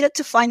 I needed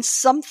to find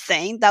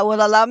something that would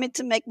allow me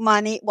to make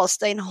money while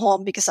staying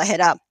home, because I had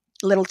a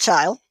little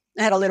child.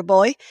 I had a little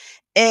boy,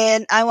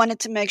 and I wanted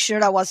to make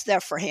sure I was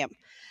there for him.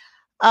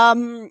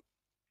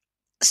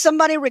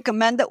 Somebody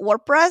recommended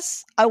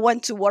WordPress. I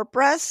went to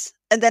WordPress,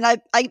 and then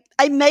I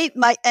made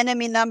my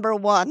enemy number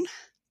one,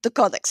 the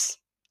codex.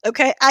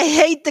 Okay. I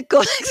hate the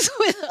codex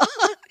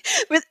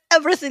with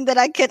everything that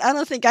I can. I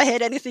don't think I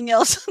hate anything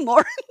else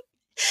more.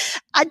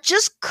 I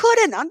just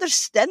couldn't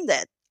understand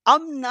it.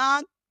 I'm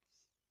not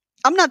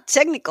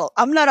technical.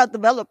 I'm not a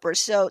developer.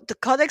 So the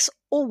codex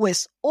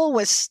always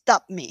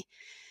stopped me.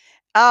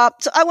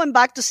 So I went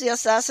back to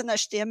CSS and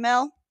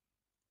HTML.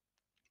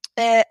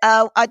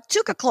 I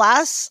took a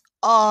class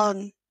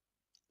on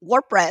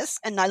WordPress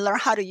and I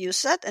learned how to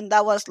use it. And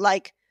that was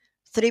like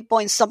 3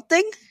 point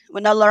something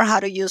when I learned how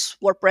to use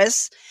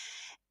WordPress.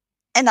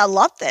 And I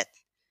loved it.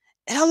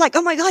 And I'm like,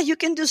 oh my God, you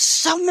can do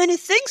so many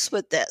things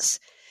with this.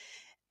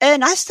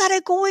 And I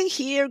started going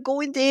here,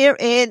 going there,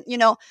 and,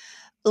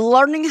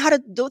 learning how to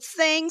do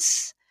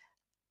things.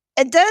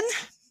 And then,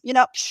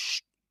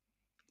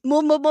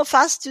 move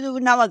fast to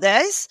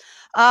nowadays.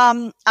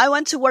 I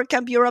went to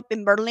WordCamp Europe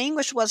in Berlin,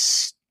 which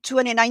was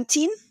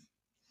 2019.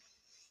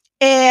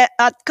 At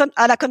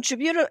a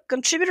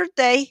contributor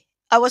day,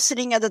 I was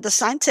sitting at the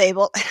design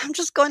table, and I'm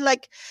just going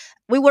like,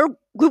 we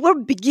were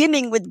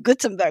beginning with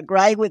Gutenberg,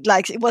 right? With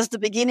like, it was the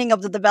beginning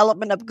of the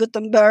development of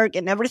Gutenberg,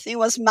 and everything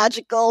was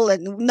magical,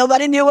 and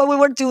nobody knew what we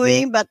were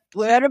doing, but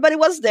everybody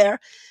was there.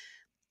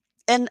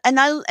 And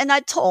I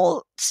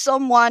told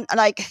someone,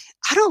 like,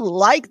 I don't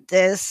like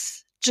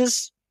this.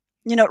 Just,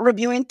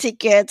 reviewing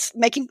tickets,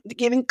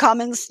 giving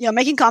comments,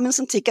 making comments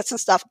on tickets and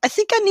stuff. I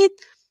think I need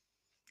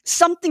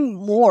something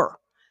more.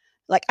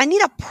 Like, I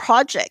need a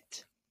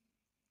project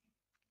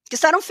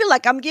because I don't feel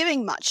like I'm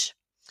giving much.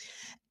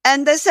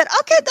 And they said,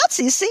 okay, that's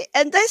easy.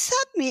 And they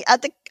sat me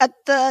at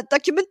the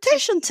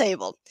documentation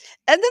table.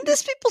 And then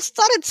these people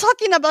started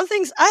talking about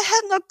things I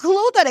had no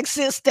clue that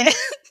existed.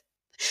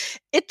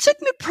 It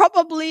took me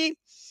probably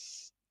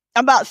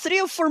about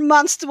 3 or 4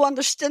 months to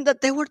understand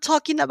that they were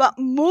talking about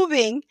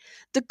moving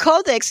the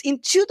codex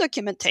into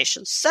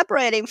documentation,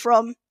 separating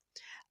from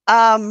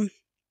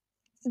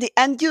the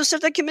end user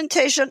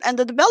documentation and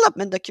the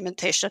development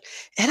documentation.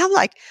 And I'm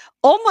like,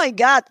 oh my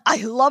God, I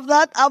love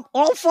that. I'm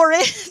all for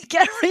it.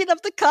 Get rid of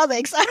the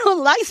codex. I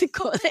don't like the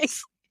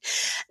codex.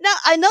 Now,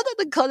 I know that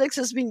the codex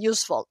has been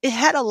useful. It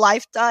had a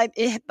lifetime,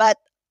 but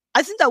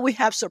I think that we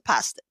have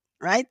surpassed it,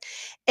 right?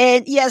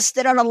 And yes,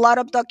 there are a lot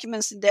of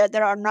documents in there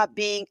that are not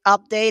being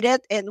updated,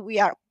 and we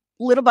are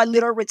little by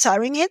little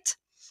retiring it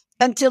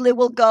until it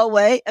will go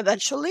away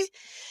eventually.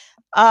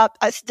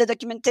 The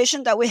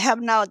documentation that we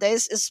have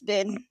nowadays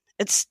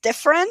it's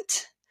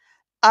different.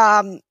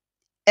 And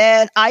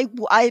I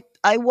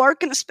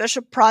work in a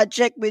special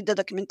project with the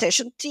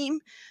documentation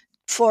team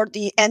for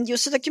the end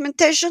user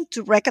documentation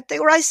to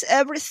recategorize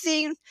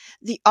everything.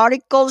 The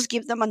articles,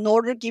 give them an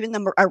order, giving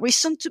them a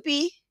reason to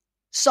be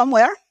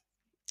somewhere.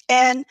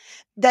 And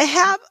they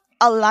have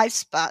a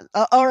lifespan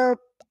or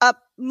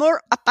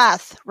a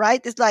path,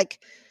 right? It's like,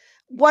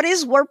 what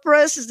is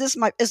WordPress? Is this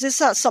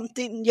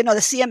something, the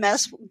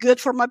CMS good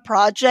for my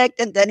project?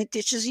 And then it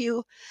teaches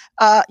you,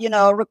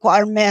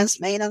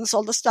 requirements, maintenance,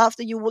 all the stuff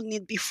that you will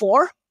need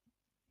before.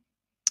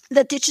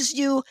 That teaches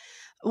you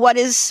what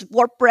is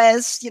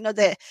WordPress,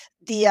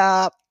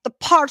 the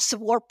parts of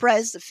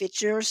WordPress, the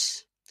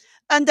features.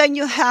 And then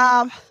you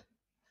have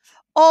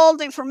all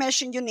the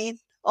information you need,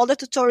 all the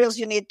tutorials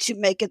you need to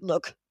make it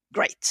look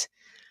great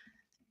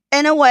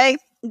in a way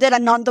that a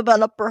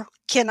non-developer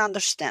can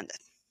understand it.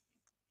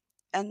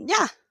 And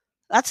yeah,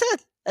 that's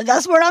it. And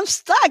that's where I'm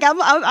stuck.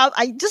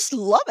 I just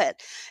love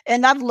it.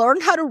 And I've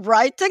learned how to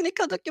write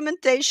technical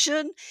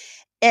documentation,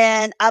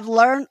 and I've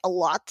learned a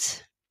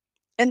lot.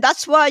 And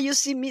that's why you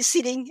see me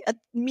sitting at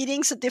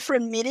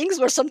different meetings,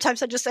 where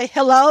sometimes I just say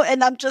hello,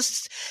 and I'm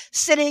just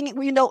sitting,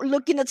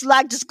 looking at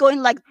Slack, just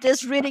going like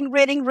this, reading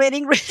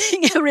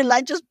every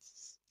line, just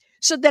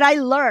so that I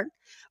learn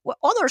what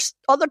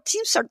other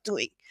teams are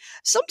doing.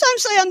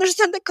 Sometimes I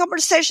understand the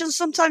conversation,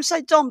 sometimes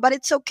I don't, but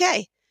it's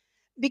okay.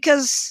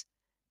 Because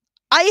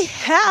I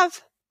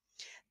have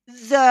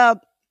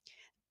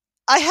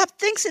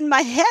things in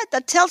my head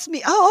that tells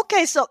me, oh,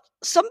 okay, so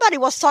somebody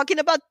was talking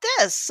about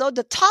this. So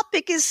the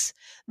topic is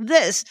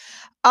this.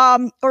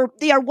 Or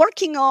they are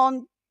working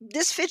on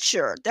this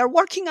feature. They're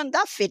working on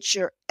that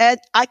feature. And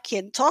I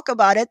can talk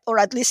about it, or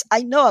at least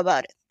I know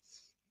about it.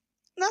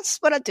 That's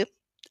what I do.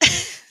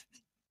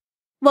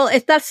 Well,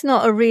 if that's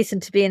not a reason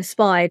to be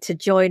inspired to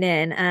join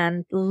in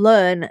and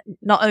learn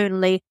not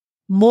only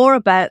more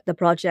about the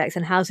projects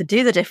and how to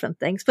do the different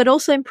things, but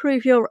also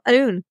improve your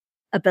own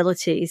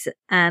abilities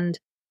and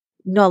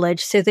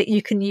knowledge so that you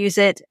can use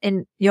it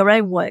in your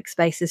own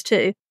workspaces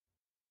too.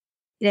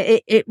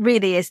 It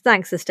really is.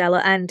 Thanks,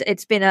 Estela. And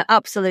it's been an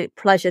absolute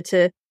pleasure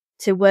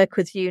to work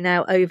with you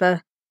now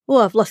over,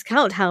 I've lost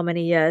count how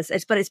many years.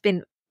 But it's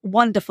been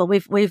wonderful.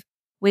 We've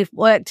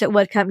worked at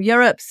WordCamp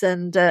Europe's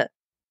and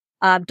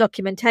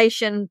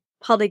documentation,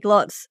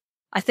 polyglots,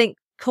 I think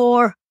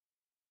core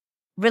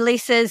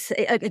releases,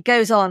 it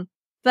goes on.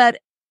 But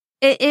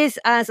it is,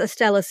 as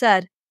Estela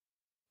said,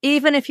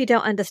 even if you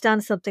don't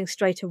understand something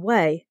straight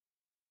away,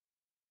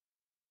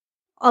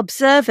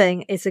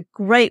 observing is a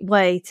great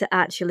way to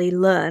actually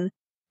learn.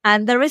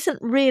 And there isn't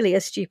really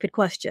a stupid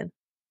question.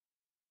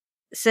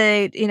 So,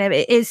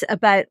 it is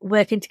about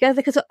working together,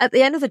 because at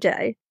the end of the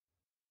day,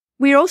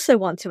 we also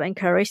want to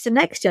encourage the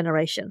next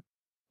generation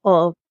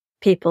of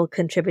people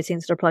contributing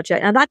to the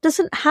project. And that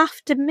doesn't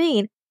have to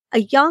mean a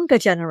younger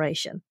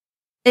generation.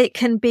 It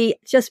can be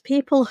just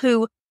people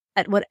who,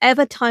 at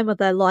whatever time of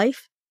their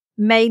life,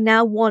 may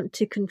now want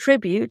to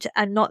contribute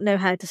and not know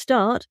how to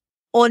start,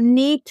 or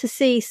need to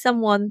see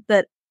someone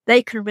that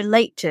they can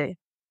relate to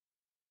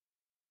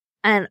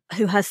and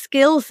who has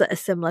skills that are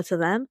similar to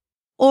them,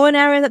 or an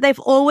area that they've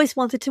always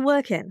wanted to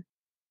work in.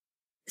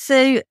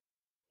 So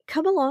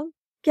come along,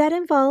 get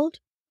involved.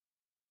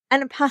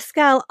 And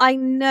Pascal, I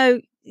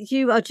know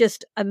you are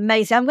just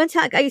amazing. I'm going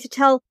to get you to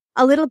tell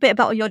a little bit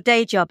about what your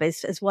day job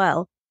is as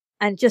well.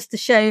 And just to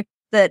show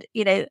that,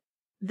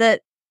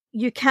 that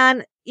you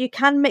can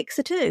mix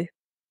the two.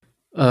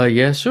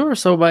 Yeah, sure.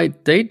 So my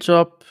day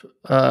job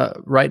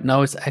right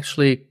now is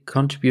actually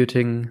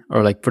contributing,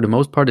 or like for the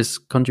most part, is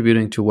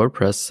contributing to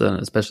WordPress,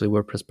 especially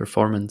WordPress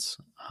performance.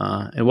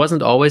 It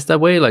wasn't always that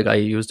way. Like I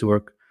used to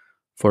work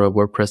for a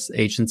WordPress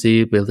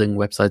agency building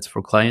websites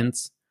for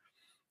clients.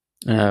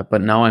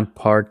 But now I'm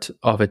part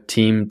of a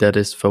team that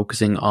is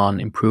focusing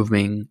on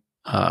improving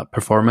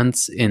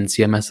performance in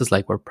CMSs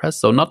like WordPress.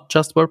 So not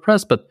just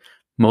WordPress, but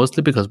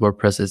mostly because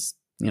WordPress is,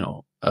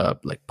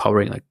 like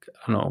powering like,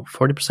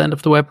 40%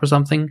 of the web or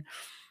something.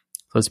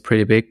 So it's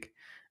pretty big.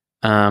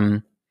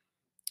 The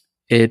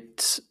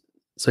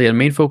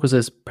main focus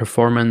is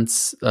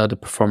performance, the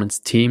performance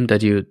team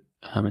that you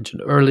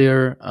mentioned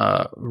earlier.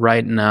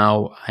 Right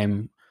now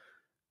I'm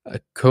a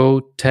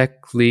core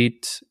tech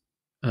lead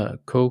for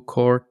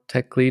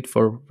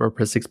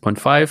WordPress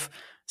 6.5.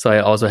 So I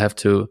also have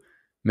to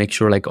make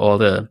sure like all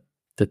the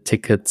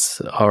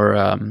tickets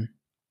are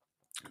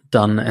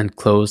done and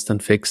closed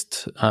and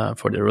fixed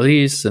for the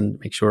release, and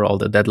make sure all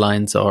the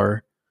deadlines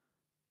are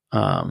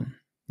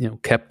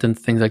kept and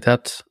things like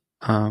that.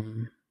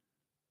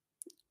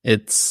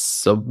 It's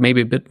so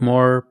maybe a bit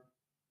more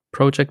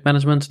project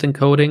management than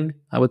coding,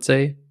 I would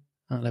say,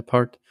 that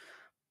part.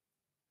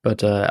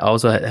 But I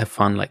also have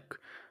fun like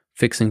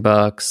fixing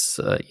bugs.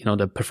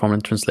 The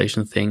performance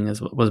translation thing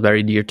was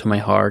very dear to my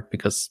heart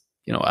because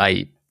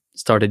I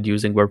started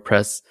using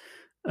WordPress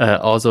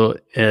also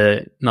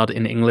not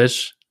in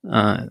English.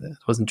 It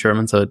was in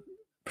German, so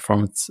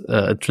performance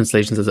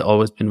translations has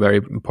always been very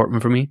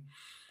important for me.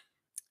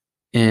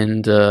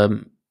 And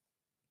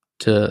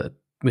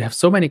we have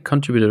so many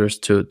contributors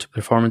to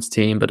performance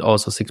team, but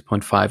also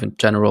 6.5 in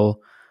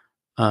general.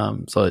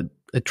 So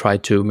I try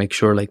to make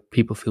sure like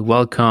people feel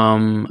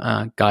welcome,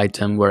 guide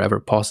them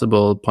wherever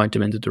possible, point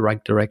them into the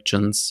right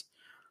directions.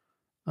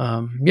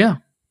 Yeah.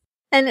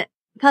 And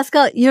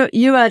Pascal,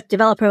 you're a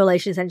developer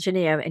relations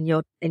engineer in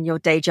your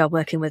day job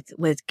working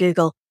with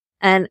Google.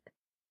 And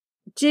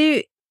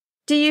do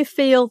you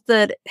feel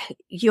that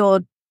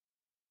your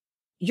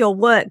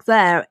work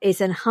there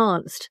is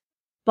enhanced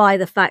by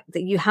the fact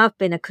that you have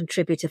been a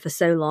contributor for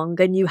so long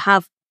and you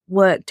have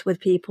worked with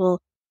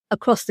people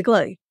across the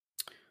globe?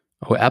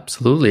 Oh,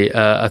 absolutely.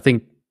 I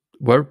think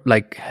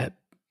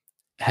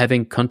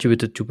having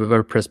contributed to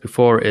WordPress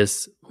before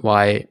is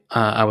why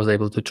I was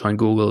able to join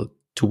Google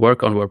to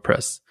work on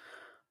WordPress.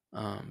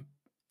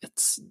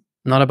 It's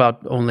not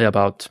only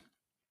about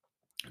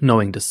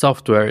knowing the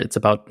software. It's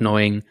about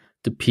knowing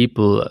the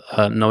people,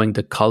 knowing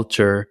the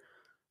culture,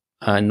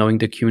 knowing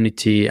the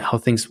community, how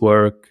things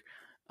work.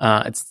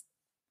 It's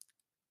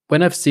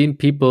when I've seen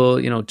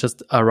people,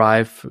 just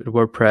arrive at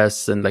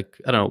WordPress and like,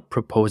 I don't know,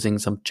 proposing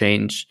some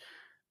change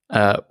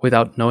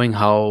without knowing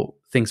how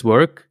things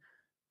work,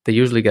 they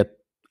usually get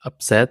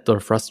upset or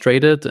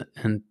frustrated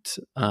and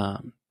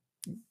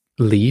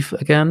leave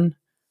again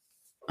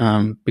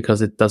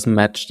because it doesn't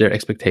match their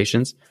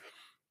expectations.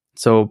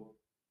 So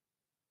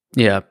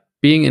yeah,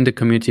 being in the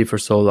community for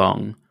so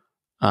long,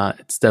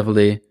 it's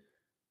definitely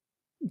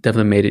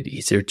made it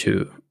easier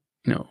to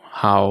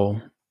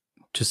how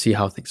to see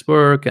how things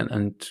work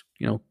and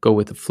go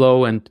with the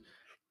flow. And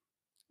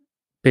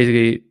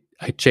basically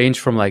I changed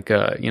from like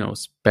a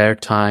spare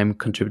time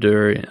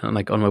contributor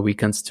like on my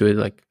weekends to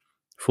like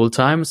full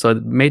time, so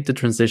it made the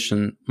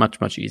transition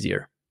much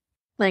easier.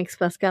 Thanks,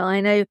 Pascal.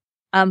 I know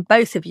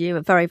both of you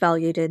are very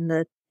valued in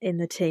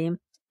the team,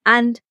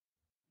 and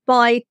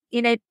by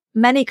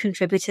many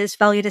contributors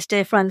valued as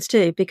dear friends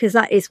too, because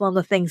that is one of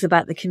the things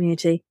about the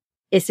community,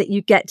 is that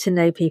you get to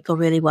know people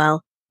really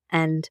well,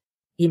 and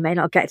you may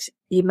not get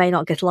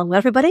along with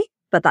everybody,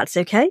 but that's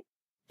okay.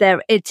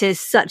 It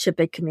is such a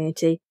big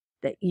community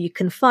that you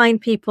can find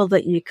people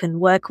that you can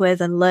work with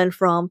and learn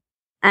from,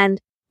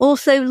 and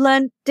also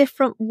learn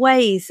different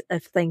ways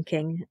of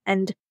thinking.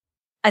 And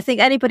I think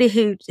anybody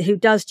who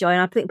does join,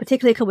 I think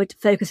particularly we're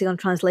focusing on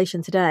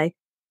translation today,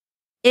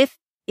 if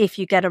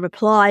you get a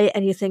reply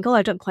and you think, oh,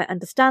 I don't quite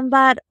understand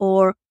that,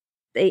 or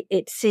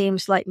it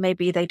seems like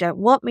maybe they don't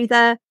want me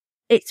there,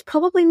 it's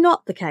probably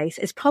not the case.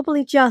 It's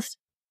probably just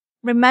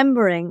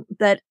remembering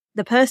that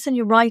the person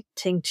you're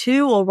writing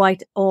to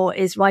or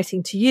is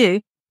writing to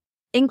you,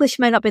 English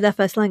may not be their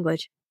first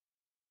language.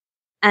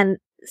 And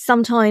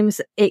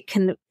sometimes it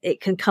can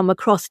come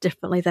across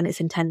differently than it's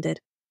intended.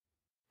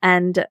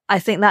 And I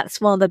think that's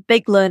one of the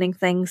big learning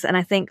things. And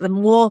I think the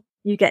more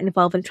you get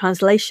involved in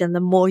translation, the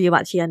more you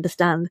actually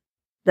understand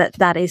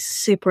that is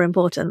super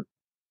important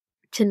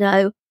to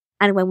know.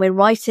 And when we're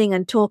writing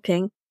and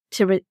talking,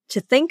 to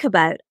think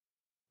about,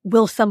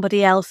 will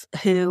somebody else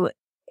who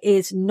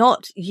is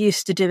not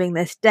used to doing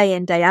this day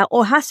in, day out,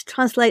 or has to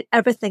translate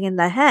everything in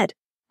their head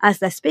as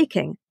they're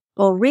speaking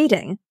or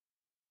reading,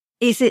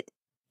 is it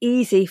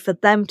easy for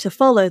them to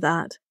follow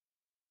that?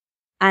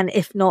 And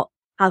if not,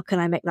 how can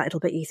I make that a little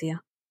bit easier?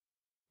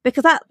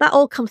 Because that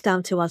all comes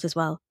down to us as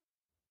well.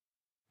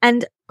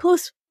 And of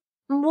course,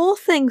 more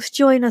things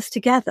join us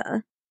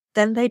together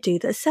than they do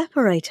that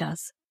separate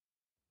us.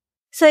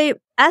 So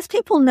as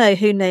people know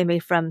who know me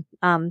from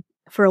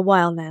for a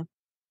while now,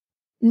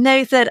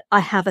 know that I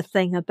have a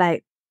thing about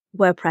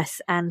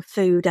WordPress and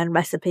food and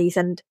recipes.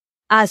 And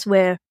as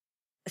we're,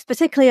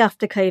 particularly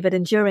after COVID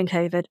and during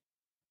COVID,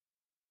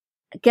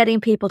 getting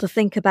people to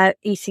think about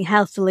eating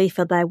healthily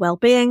for their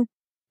well-being,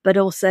 but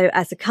also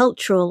as a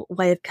cultural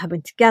way of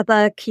coming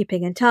together,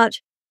 keeping in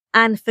touch,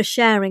 and for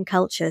sharing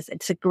cultures.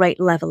 It's a great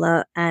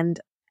leveler and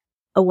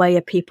a way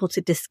of people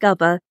to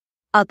discover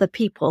other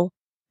people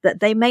that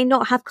they may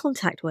not have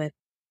contact with.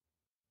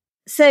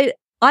 So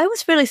I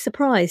was really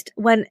surprised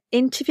when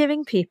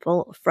interviewing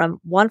people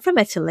one from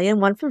Italy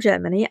and one from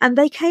Germany, and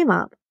they came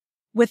up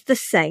with the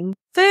same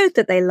food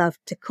that they love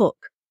to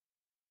cook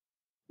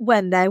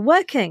when they're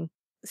working.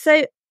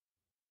 So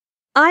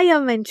I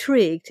am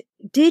intrigued.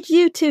 Did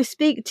you two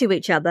speak to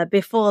each other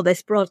before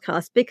this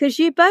broadcast? Because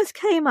you both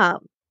came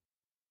up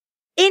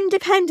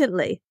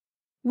independently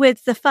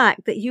with the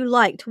fact that you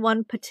liked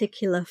one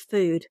particular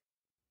food.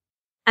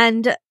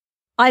 And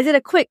I did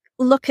a quick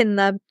look in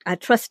the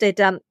trusted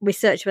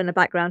researcher in the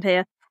background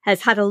here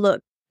has had a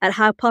look at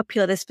how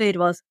popular this food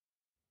was.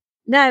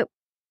 Now,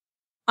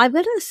 I'm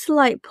going to a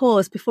slight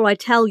pause before I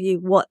tell you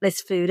what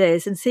this food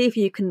is and see if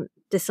you can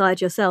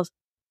decide yourselves.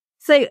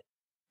 So,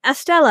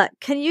 Estela,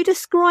 can you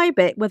describe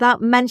it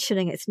without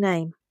mentioning its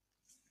name?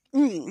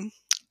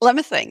 Let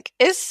me think.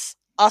 It's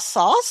a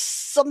sauce,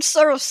 some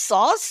sort of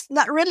sauce.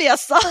 Not really a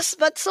sauce,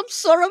 but some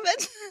sort of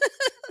it.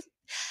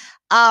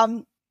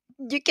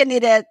 You can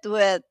eat it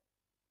with,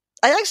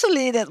 I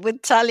actually eat it with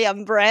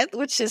Italian bread,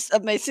 which is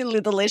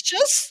amazingly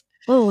delicious.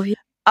 Oh, yeah.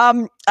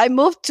 I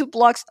moved 2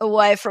 blocks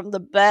away from the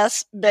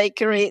best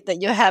bakery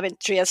that you have in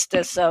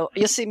Trieste. So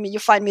you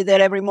find me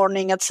there every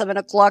morning at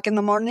 7:00 in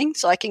the morning,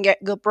 so I can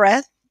get good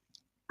bread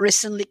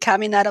recently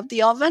coming out of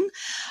the oven.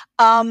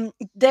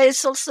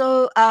 There's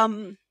also,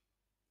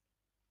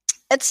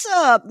 it's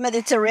a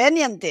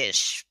Mediterranean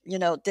dish,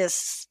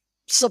 this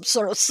some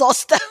sort of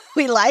sauce that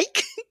we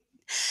like.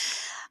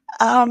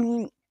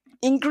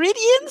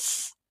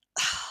 Ingredients,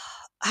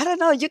 I don't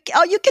know. You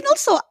can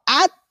also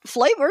add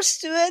flavors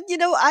to it.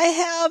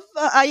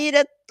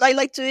 I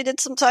like to eat it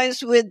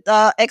sometimes with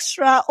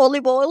extra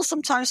olive oil.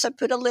 Sometimes I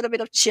put a little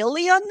bit of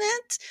chili on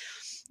it.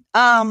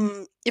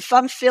 If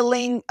I'm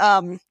feeling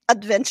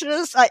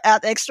adventurous, I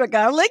add extra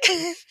garlic.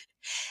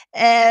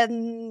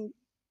 And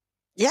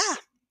yeah,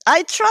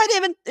 I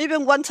tried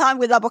even one time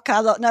with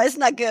avocado. No, it's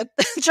not good.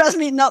 Trust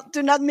me,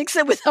 do not mix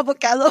it with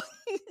avocado.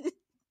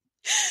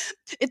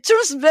 It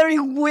turns very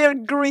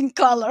weird green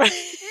color.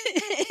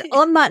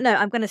 On that note,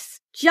 I'm going to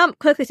jump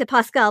quickly to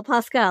Pascal.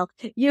 Pascal,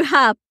 you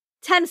have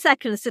 10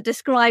 seconds to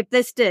describe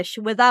this dish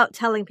without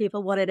telling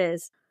people what it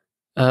is.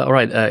 All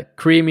right.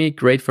 Creamy,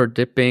 great for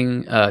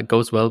dipping.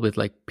 Goes well with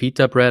like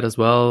pita bread as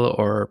well,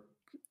 or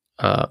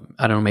I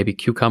don't know, maybe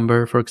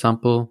cucumber, for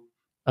example.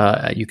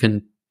 You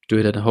can do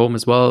it at home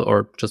as well,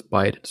 or just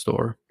buy it in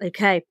store.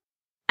 Okay.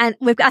 And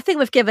I think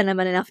we've given them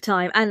enough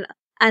time.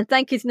 And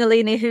thank you to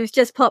Nalini, who's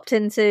just popped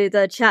into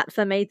the chat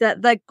for me,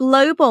 that the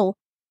global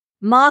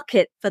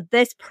market for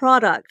this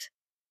product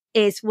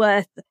is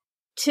worth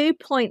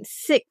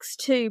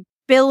 $2.62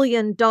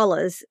 billion in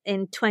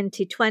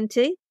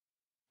 2020.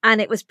 And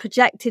it was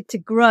projected to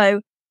grow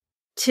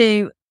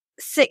to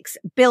 $6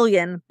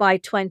 billion by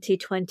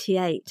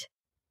 2028.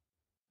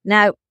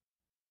 Now,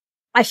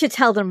 I should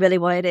tell them really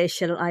what it is,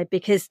 shouldn't I?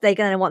 Because they're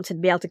going to want to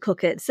be able to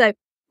cook it. So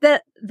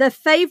the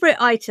favorite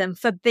item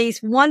for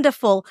these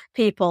wonderful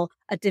people,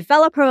 a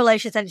developer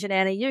relations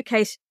engineer and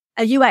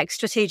a UX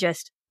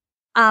strategist,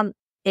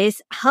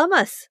 is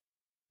hummus.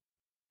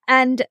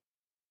 And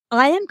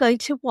I am going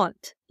to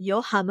want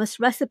your hummus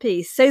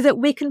recipes so that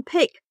we can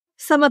pick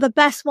some of the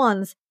best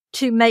ones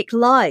to make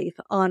live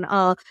on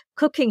our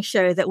cooking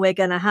show that we're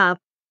going to have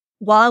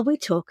while we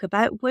talk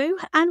about Woo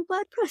and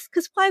WordPress,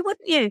 because why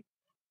wouldn't you?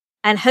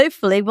 And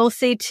hopefully we'll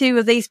see 2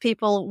 of these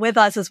people with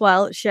us as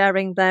well,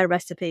 sharing their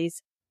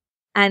recipes.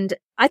 And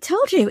I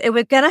told you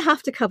we're going to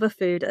have to cover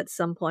food at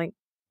some point.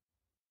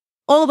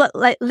 All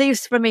that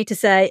leaves for me to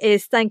say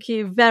is thank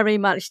you very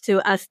much to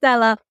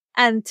Estela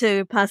and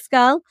to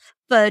Pascal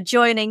for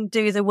joining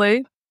Do the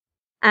Woo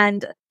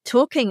and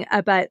talking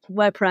about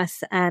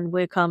WordPress and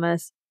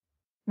WooCommerce.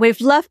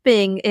 We've loved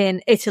being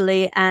in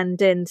Italy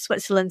and in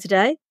Switzerland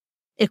today.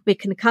 If we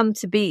can come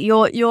to be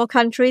your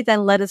country,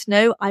 then let us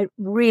know. I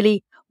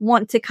really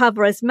want to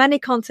cover as many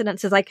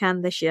continents as I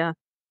can this year.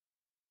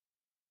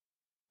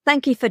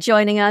 Thank you for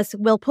joining us.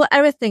 We'll put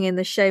everything in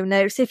the show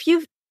notes. If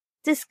you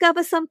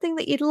discover something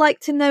that you'd like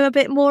to know a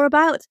bit more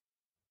about,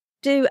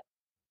 do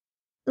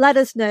let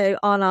us know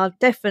on our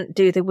different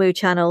Do the Woo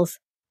channels.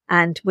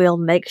 and we'll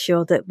make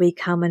sure that we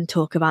come and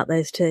talk about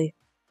those too.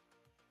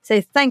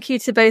 So thank you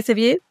to both of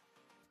you,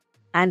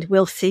 and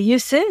we'll see you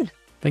soon.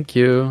 Thank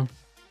you.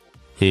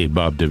 Hey,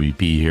 Bob WP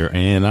here,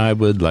 and I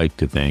would like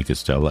to thank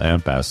Estela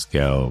and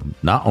Pascal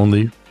not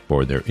only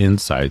for their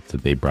insights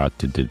that they brought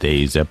to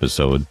today's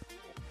episode,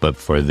 but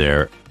for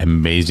their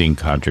amazing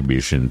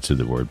contribution to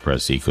the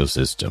WordPress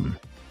ecosystem.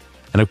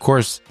 And of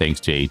course, thanks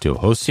to A2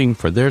 Hosting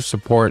for their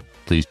support.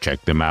 Please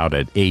check them out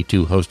at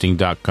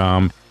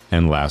a2hosting.com.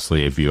 And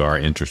lastly, if you are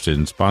interested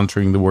in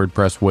sponsoring the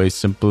WordPress Way,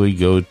 simply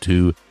go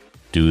to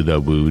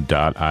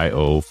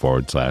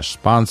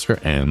dothewoo.io/sponsor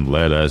and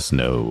let us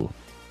know.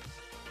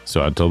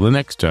 So until the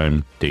next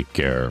time, take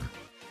care.